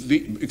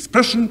the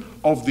expression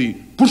of the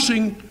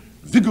pushing,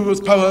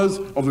 vigorous powers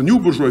of the new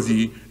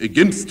bourgeoisie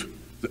against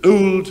the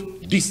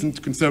old,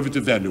 decent,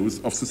 conservative values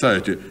of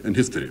society and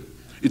history.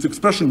 It's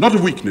expression not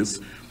of weakness,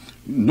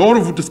 nor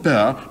of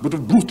despair, but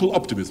of brutal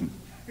optimism.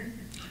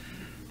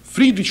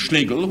 Friedrich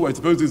Schlegel, who I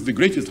suppose is the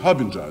greatest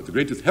harbinger, the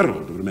greatest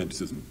herald of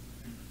Romanticism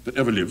that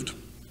ever lived,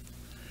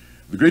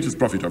 the greatest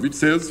prophet of it,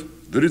 says,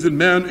 there is in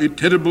man a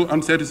terrible,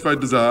 unsatisfied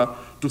desire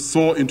to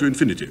soar into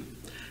infinity,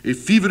 a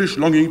feverish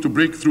longing to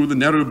break through the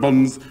narrow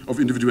bonds of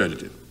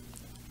individuality.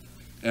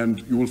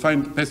 And you will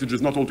find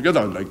passages not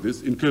altogether like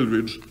this in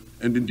Coleridge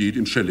and indeed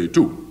in Shelley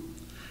too.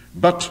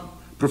 But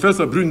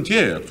Professor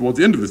Brunetière, towards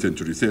the end of the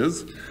century,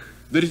 says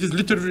that it is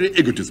literary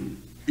egotism.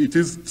 It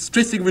is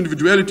stressing of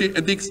individuality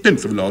at the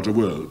expense of a larger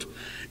world.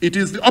 It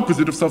is the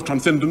opposite of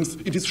self-transcendence.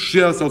 It is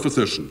sheer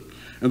self-assertion.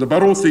 And the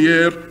Baron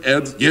Seyer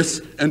adds,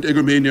 yes, and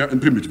egomania and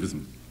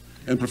primitivism.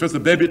 And Professor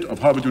Babbitt of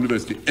Harvard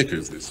University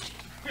echoes this.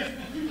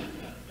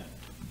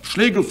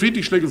 Schlegel,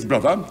 Friedrich Schlegel's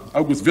brother,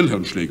 August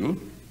Wilhelm Schlegel,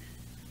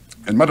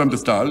 and Madame de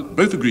Staël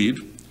both agreed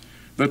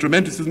that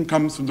Romanticism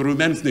comes from the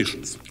Romance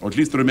nations, or at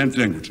least the Romance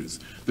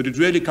languages, that it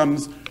really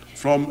comes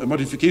from a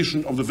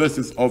modification of the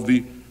verses of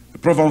the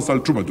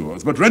Provençal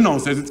troubadours. But Renan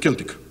says it's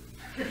Celtic.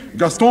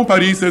 Gaston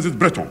Paris says it's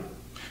Breton.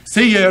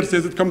 Seyer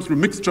says it comes from a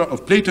mixture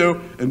of Plato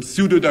and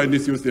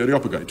Pseudo-Dionysius the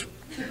Areopagite.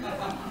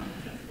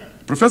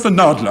 Professor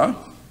Nadler,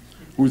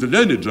 who is a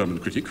learned German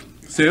critic,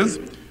 says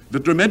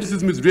that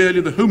Romanticism is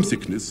really the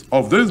homesickness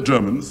of those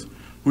Germans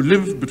who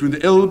live between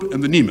the Elbe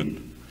and the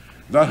Niemen,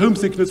 their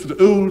homesickness for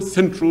the old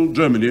central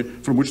Germany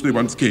from which they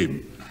once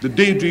came, the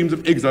daydreams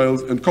of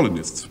exiles and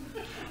colonists.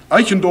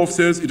 Eichendorff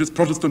says it is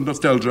Protestant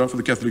nostalgia for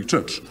the Catholic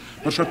Church.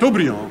 But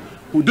Chateaubriand,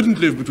 who didn't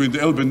live between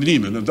the Elbe and the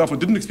Niemen and therefore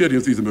didn't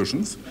experience these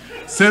emotions,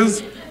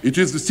 says it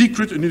is the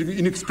secret and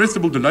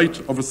inexpressible delight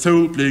of a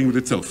soul playing with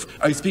itself.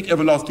 I speak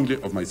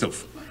everlastingly of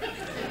myself.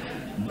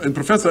 And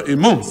Professor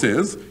Aymon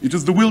says it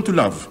is the will to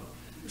love,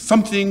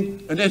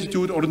 something, an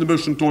attitude or an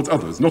emotion towards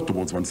others, not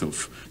towards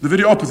oneself, the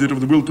very opposite of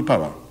the will to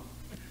power.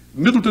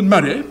 Middleton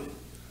Murray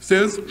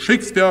says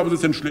Shakespeare was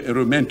essentially a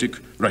romantic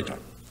writer,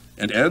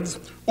 and adds,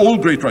 all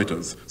great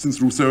writers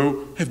since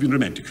Rousseau have been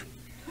romantic.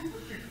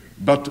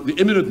 But the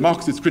eminent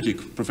Marxist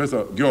critic,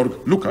 Professor Georg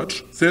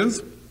Lukács,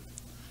 says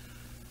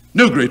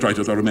No great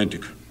writers are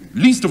romantic,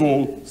 least of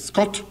all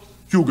Scott,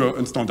 Hugo,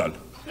 and Stendhal.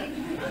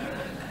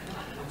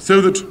 So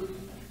that,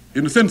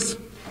 in a sense,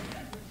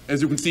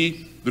 as you can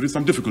see, there is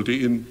some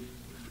difficulty in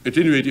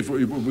attenuating,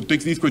 if it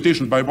takes these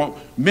quotations by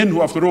men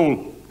who, after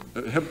all,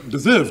 have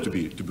deserved to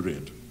be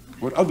read,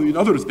 or in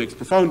other respects,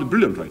 profound and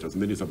brilliant writers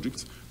in many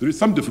subjects. There is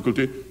some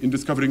difficulty in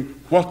discovering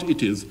what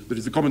it is that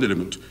is a common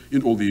element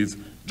in all these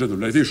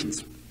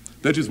generalizations.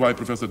 That is why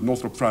Professor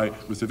Northrop Frye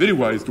was so very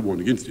wise to warn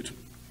against it.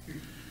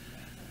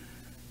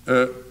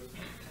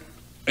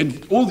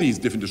 And all these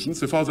definitions,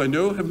 so far as I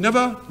know, have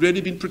never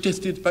really been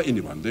protested by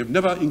anyone. They have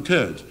never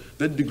incurred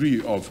that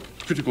degree of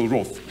critical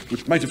wrath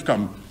which might have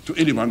come to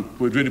anyone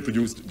who had really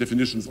produced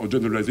definitions or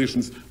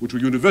generalizations which were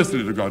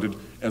universally regarded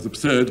as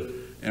absurd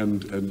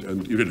and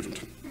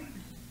irrelevant.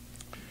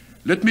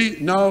 Let me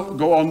now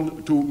go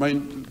on to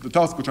the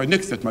task which I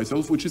next set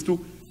myself, which is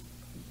to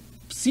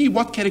see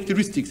what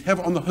characteristics have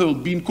on the whole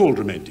been called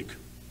romantic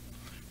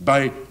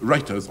by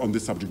writers on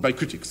this subject, by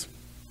critics.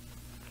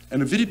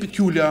 And a very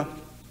peculiar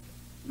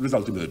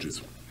result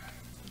emerges.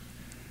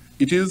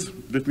 It is,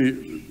 let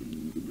me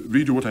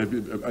read you what I've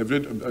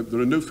read, there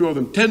are no fewer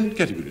than 10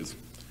 categories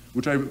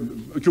which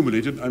I've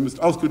accumulated. I must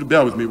ask you to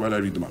bear with me while I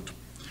read them out.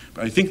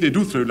 But I think they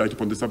do throw light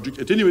upon the subject.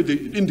 At any rate, they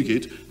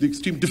indicate the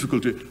extreme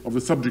difficulty of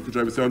the subject which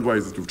I was so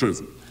unwise to have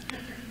chosen.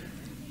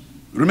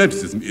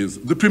 Romanticism is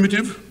the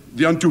primitive,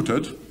 the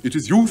untutored. It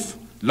is youth,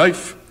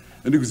 life,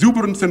 an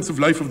exuberant sense of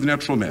life of the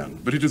natural man.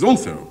 But it is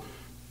also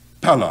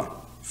pallor,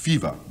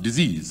 fever,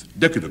 disease,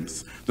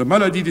 decadence, the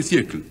maladie des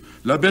siècles,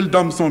 la belle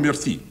dame sans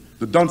merci,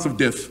 the dance of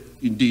death,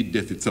 indeed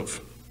death itself.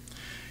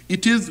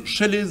 It is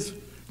Shelley's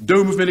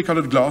dome of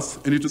many-colored glass,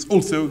 and it is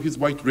also his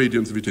white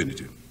radiance of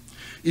eternity.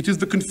 It is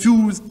the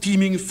confused,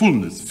 teeming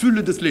fullness,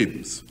 Fülle des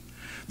Lebens,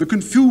 the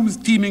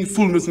confused, teeming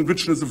fullness and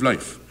richness of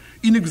life,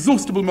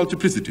 inexhaustible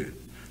multiplicity,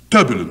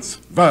 turbulence,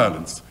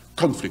 violence,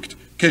 conflict,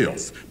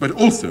 chaos, but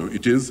also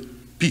it is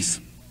peace,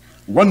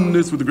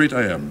 oneness with the great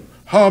I am,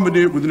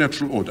 harmony with the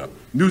natural order,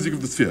 music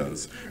of the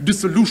spheres,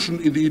 dissolution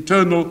in the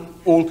eternal,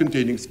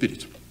 all-containing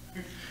spirit.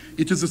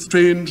 It is the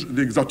strange,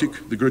 the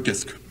exotic, the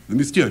grotesque, the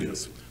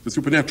mysterious, the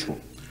supernatural,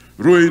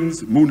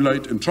 ruins,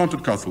 moonlight,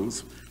 enchanted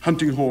castles,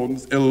 hunting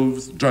horns,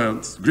 elves,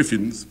 giants,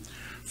 griffins,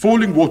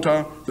 falling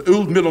water, the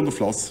old mill on the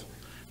Floss,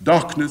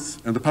 darkness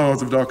and the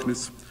powers of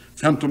darkness,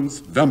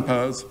 phantoms,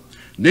 vampires,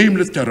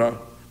 nameless terror,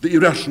 the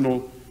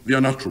irrational, the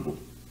unutterable.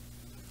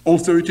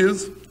 Also it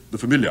is the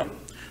familiar,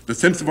 the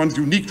sense of one's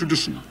unique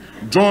tradition,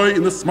 joy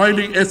in the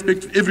smiling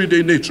aspect of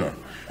everyday nature,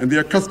 and the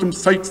accustomed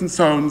sights and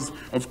sounds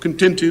of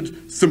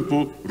contented,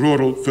 simple,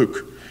 rural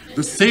folk,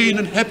 the sane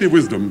and happy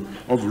wisdom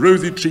of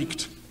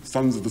rosy-cheeked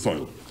sons of the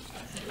soil.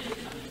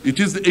 It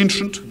is the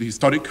ancient, the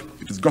historic,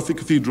 it is Gothic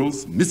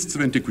cathedrals, mists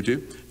of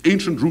antiquity,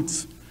 ancient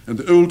roots, and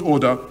the old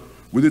order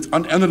with its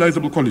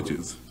unanalyzable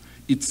qualities,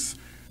 its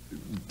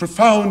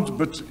profound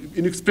but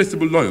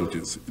inexpressible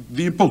loyalties,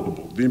 the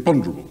impalpable, the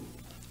imponderable.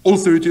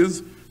 Also it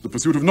is the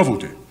pursuit of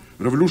novelty,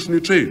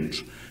 revolutionary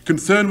change,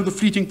 concern with the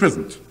fleeting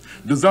present,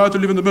 desire to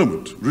live in the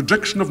moment,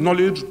 rejection of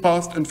knowledge,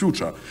 past and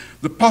future,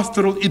 the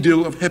pastoral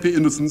idyll of happy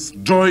innocence,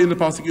 joy in the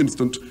passing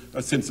instant,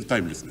 a sense of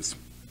timelessness.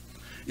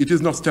 It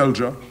is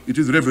nostalgia, it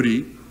is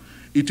reverie,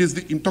 it is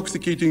the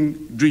intoxicating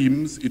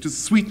dreams, it is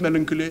sweet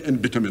melancholy and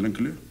bitter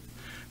melancholy,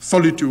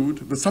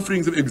 solitude, the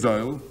sufferings of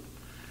exile,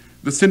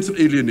 the sense of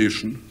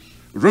alienation,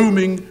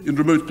 roaming in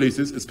remote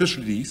places,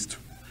 especially the East,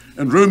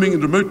 and roaming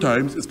in remote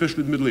times,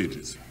 especially the Middle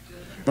Ages.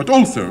 But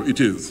also it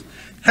is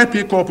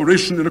happy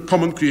cooperation in a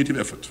common creative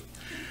effort,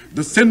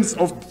 the sense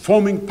of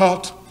forming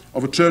part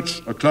of a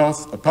church, a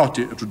class, a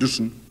party, a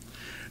tradition,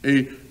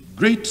 a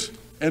great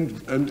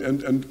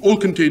and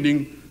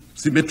all-containing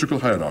symmetrical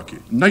hierarchy,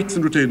 knights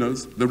and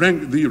retainers, the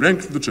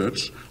ranks of the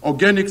church,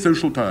 organic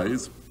social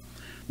ties,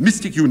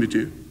 mystic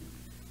unity,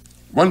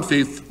 one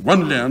faith,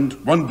 one land,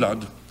 one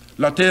blood,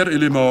 la terre et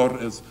les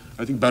morts, as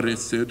I think Barres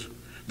said,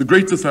 the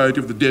great society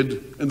of the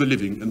dead and the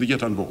living and the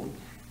yet unborn.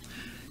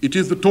 It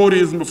is the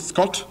Toryism of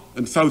Scott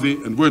and Southey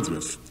and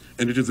Wordsworth,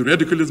 and it is the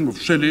radicalism of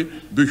Shelley,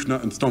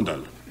 Büchner, and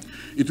Stendhal.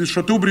 It is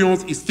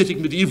Chateaubriand's aesthetic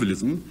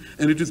medievalism,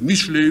 and it is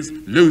Michelet's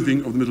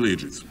loathing of the Middle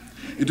Ages.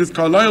 It is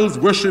Carlyle's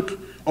worship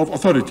of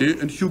authority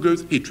and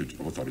Hugo's hatred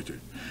of authority.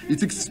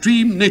 It's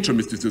extreme nature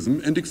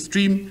mysticism and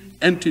extreme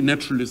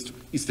anti-naturalist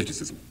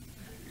aestheticism.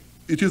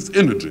 It is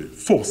energy,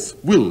 force,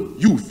 will,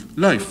 youth,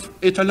 life,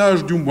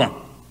 étalage du moi.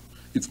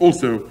 It's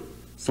also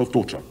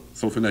self-torture,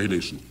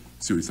 self-annihilation,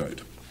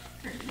 suicide.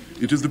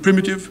 It is the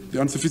primitive, the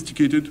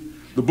unsophisticated,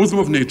 the bosom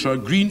of nature,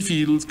 green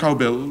fields,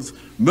 cowbells,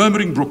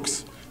 murmuring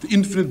brooks, the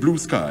infinite blue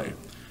sky.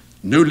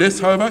 No less,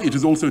 however, it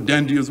is also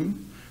dandyism,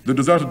 the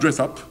desire to dress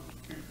up,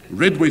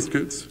 red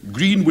waistcoats,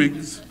 green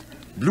wigs,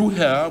 blue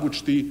hair,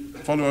 which the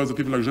followers of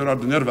people like Gérard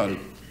de Nerval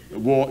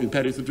wore in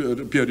Paris at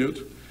a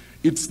period.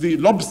 It's the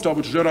lobster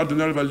which Gérard de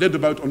Nerval led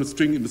about on a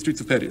string in the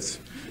streets of Paris.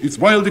 It's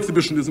wild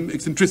exhibitionism,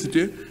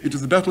 eccentricity. It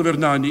is the Battle of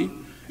Hernani.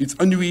 It's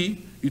ennui.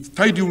 It's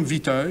Tedium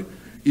Vitae.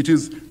 It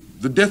is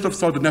the death of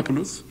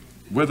Sardanapalus,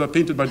 whether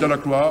painted by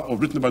Delacroix or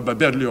written about by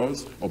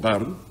Berlioz or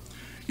Byron.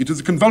 It is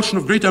a convulsion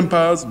of great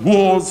empires,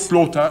 wars,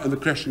 slaughter, and the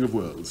crashing of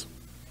worlds.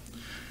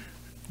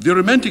 The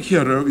romantic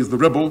hero is the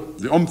rebel,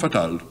 the homme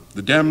fatale,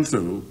 the damned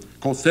soul,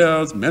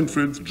 corsairs,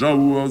 Manfreds,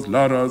 Jaurs,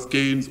 Laras,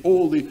 Cains,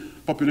 all the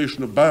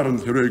population of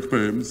Byron's heroic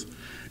poems.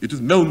 It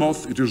is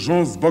Melmoth, it is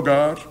Jean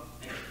Bogart,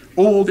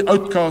 all the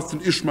outcasts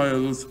and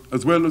Ishmaels,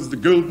 as well as the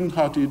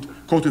golden-hearted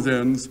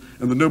courtesans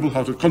and the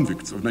noble-hearted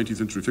convicts of 19th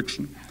century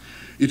fiction.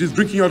 It is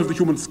drinking out of the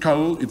human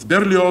skull. It's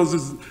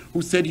Berlioz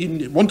who said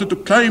he wanted to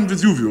climb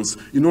Vesuvius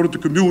in order to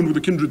commune with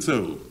a kindred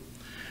soul.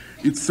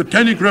 It's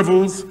satanic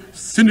revels,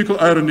 cynical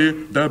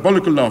irony,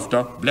 diabolical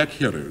laughter, black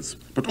heroes.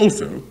 But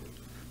also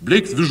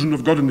Blake's vision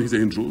of God and his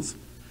angels,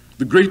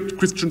 the great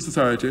Christian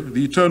society,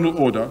 the eternal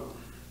order,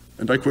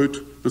 and I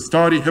quote, the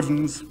starry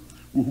heavens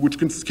which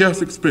can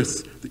scarce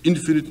express the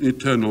infinite and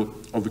eternal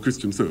of the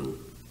Christian soul.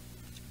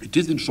 It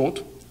is, in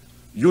short,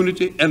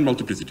 unity and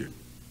multiplicity.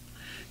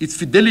 It's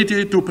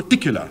fidelity to a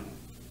particular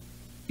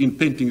in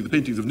painting, the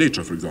paintings of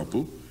nature, for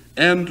example,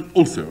 and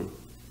also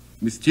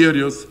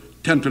mysterious,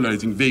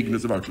 tantalizing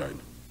vagueness of outline.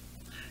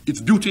 It's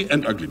beauty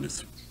and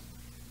ugliness.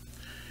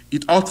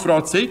 It's art for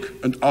art's sake,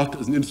 and art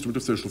as an instrument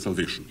of social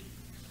salvation.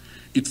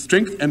 It's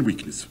strength and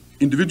weakness,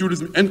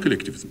 individualism and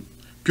collectivism,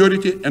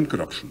 purity and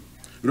corruption,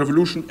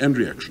 revolution and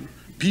reaction,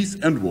 peace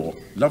and war,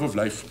 love of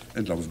life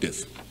and love of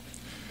death.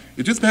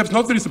 It is perhaps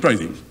not very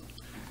surprising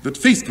that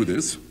faced with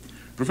this,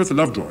 Professor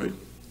Lovejoy,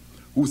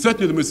 who is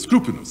certainly the most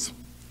scrupulous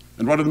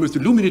and one of the most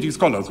illuminating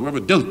scholars who ever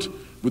dealt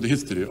with the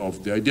history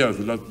of the ideas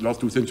of the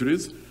last 2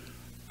 centuries,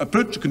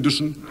 approached a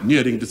condition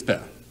nearing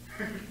despair.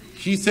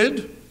 He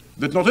said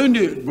that not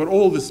only were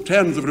all the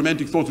strands of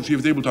romantic thought which he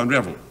was able to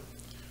unravel,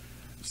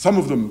 some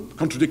of them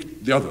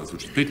contradict the others,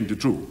 which is patently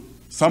true,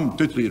 some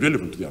totally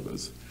irrelevant to the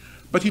others,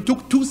 but he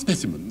took 2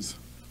 specimens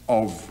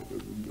of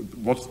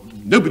what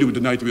nobody would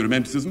deny to be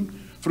romanticism,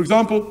 for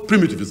example,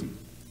 primitivism,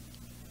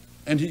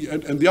 and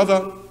the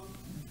other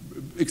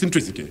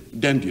eccentricity,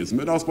 dandyism,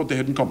 and asked what they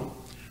had in common.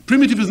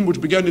 Primitivism,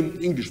 which began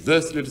in English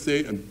verse, let us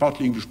say, and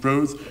partly English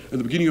prose at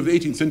the beginning of the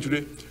 18th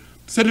century,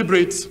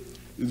 celebrates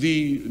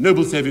the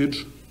noble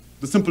savage,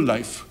 the simple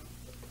life,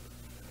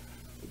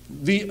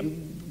 the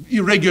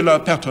irregular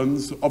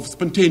patterns of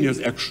spontaneous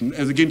action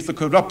as against the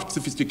corrupt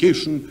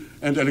sophistication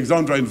and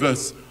Alexandrine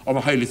verse of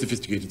a highly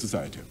sophisticated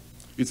society.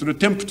 It's an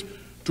attempt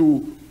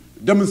to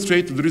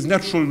demonstrate that there is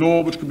natural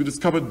law which can be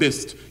discovered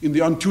best in the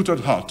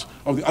untutored heart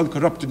of the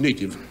uncorrupted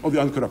native, of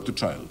the uncorrupted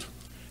child.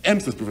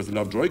 And, says Professor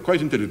Lovejoy,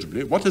 quite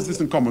intelligibly, what has this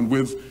in common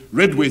with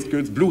red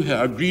waistcoats, blue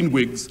hair, green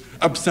wigs,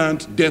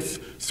 absinthe,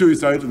 death,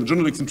 suicide, and the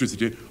general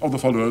eccentricity of the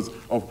followers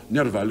of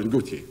Nerval and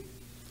Gautier?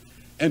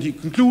 And he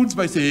concludes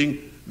by saying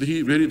that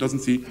he really doesn't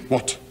see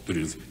what there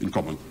is in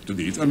common to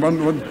these, and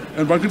one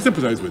can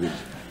sympathize with him.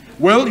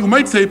 Well, you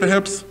might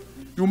perhaps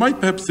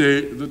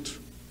say that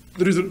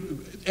there is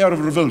an air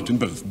of revolt in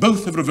both.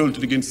 Both have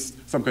revolted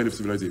against some kind of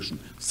civilization.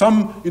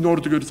 Some in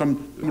order to go to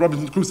some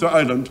Robinson Crusoe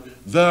island,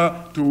 there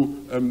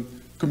to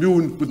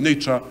commune with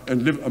nature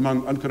and live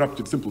among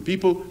uncorrupted, simple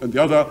people, and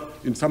the other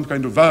in some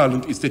kind of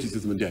violent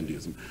aestheticism and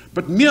dandyism.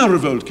 But mere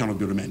revolt cannot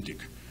be romantic.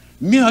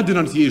 Mere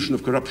denunciation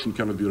of corruption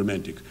cannot be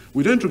romantic.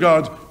 We don't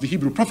regard the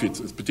Hebrew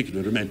prophets as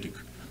particularly romantic.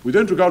 We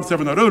don't regard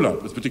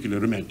Savonarola as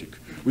particularly romantic.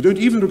 We don't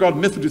even regard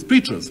Methodist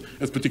preachers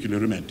as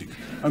particularly romantic.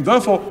 And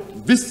therefore,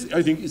 this,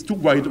 I think, is too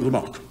wide of the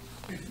mark.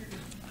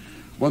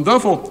 One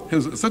therefore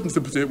has a certain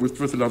sympathy with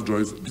Professor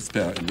Lovejoy's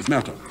despair in this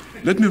matter.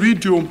 Let me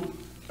read to you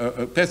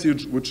a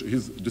passage which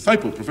his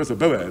disciple, Professor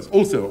Boas,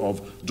 also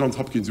of Johns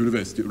Hopkins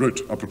University,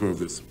 wrote apropos of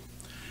this.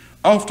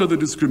 After the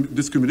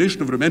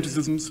discrimination of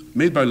romanticisms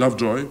made by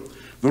Lovejoy,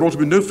 there ought to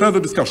be no further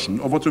discussion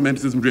of what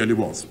romanticism really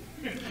was.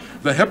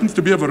 There happens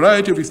to be a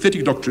variety of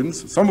aesthetic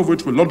doctrines, some of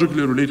which were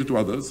logically related to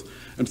others,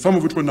 and some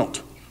of which were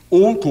not,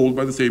 all called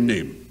by the same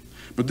name.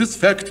 But this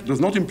fact does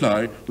not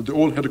imply that they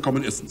all had a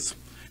common essence,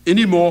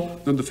 any more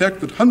than the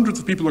fact that hundreds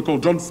of people are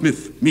called John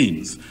Smith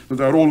means that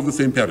they are all of the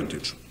same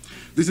parentage.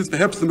 This is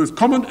perhaps the most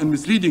common and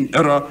misleading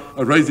error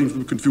arising from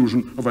the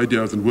confusion of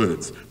ideas and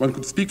words. One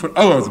could speak for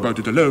hours about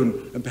it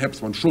alone, and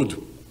perhaps one should.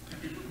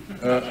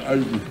 I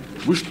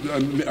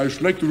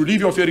should like to relieve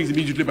your feelings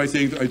immediately by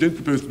saying that I don't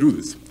propose to do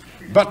this.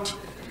 But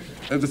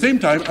at the same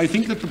time, I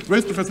think that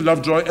both Professor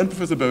Lovejoy and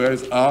Professor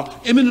Boas are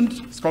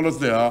eminent scholars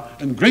they are,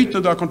 and great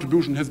that their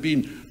contribution has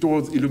been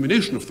towards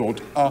illumination of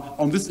thought, are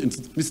on this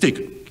instance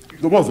mistaken.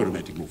 There was a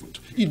romantic movement.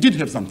 It did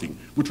have something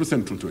which was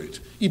central to it.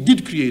 It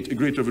did create a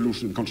great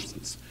revolution in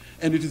consciousness.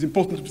 And it is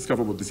important to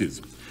discover what this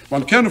is.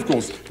 One can, of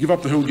course, give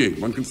up the whole game.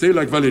 One can say,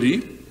 like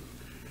Valéry,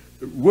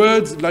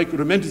 words like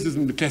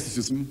romanticism and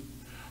classicism,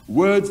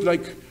 words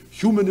like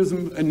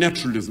humanism and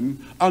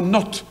naturalism are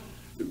not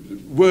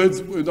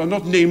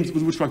names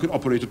with which one can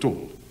operate at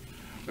all.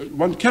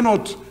 One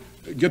cannot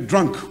get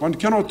drunk, one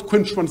cannot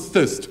quench one's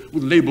thirst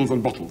with labels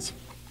on bottles.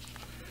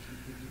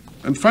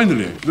 And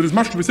finally, there is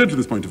much to be said to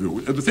this point of view.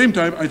 At the same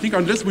time, I think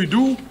unless we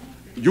do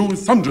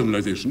use some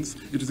generalizations,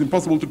 it is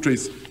impossible to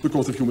trace the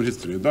course of human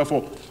history. And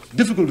therefore,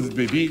 difficult as it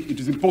may be, it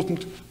is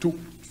important to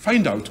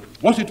find out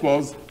what it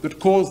was that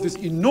caused this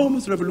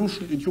enormous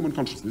revolution in human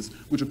consciousness,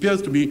 which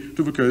appears to me to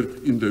have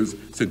occurred in those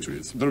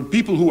centuries. There are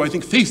people who, I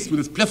think, faced with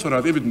this plethora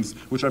of evidence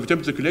which I've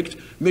attempted to collect,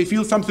 may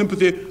feel some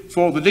sympathy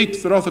for the late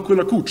Sir Arthur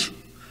Quiller Couch,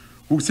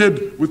 who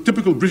said with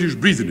typical British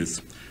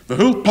breeziness, "The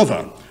whole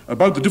pother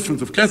about the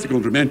difference of classical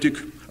and romantic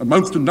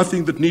amounts to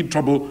nothing that need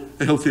trouble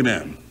a healthy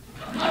man."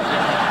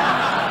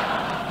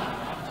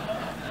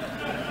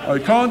 I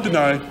can't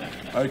deny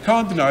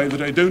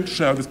that I don't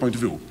share this point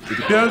of view. It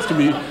appears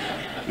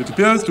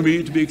to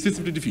me to be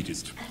excessively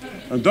defeatist.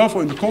 And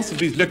therefore, in the course of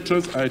these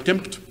lectures, I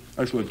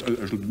shall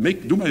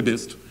do my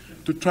best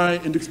to try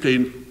and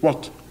explain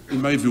what,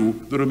 in my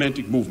view, the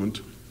Romantic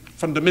movement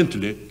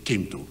fundamentally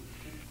came to.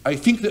 I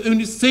think the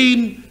only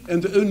sane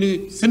and the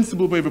only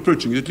sensible way of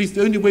approaching it, at least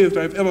the only way that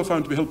I've ever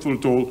found to be helpful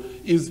at all,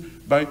 is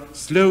by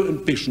slow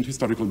and patient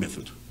historical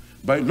method,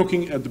 by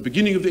looking at the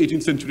beginning of the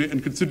 18th century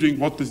and considering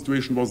what the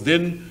situation was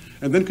then,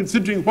 and then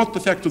considering what the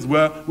factors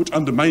were which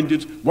undermined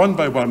it one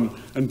by one,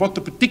 and what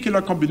the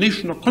particular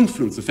combination or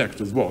confluence of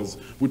factors was,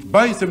 which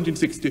by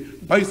 1760,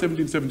 by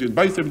 1770, and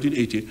by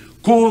 1780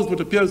 caused what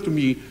appears to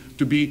me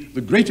to be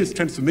the greatest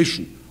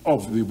transformation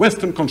of the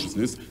Western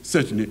consciousness,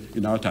 certainly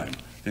in our time.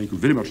 Thank you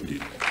very much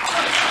indeed.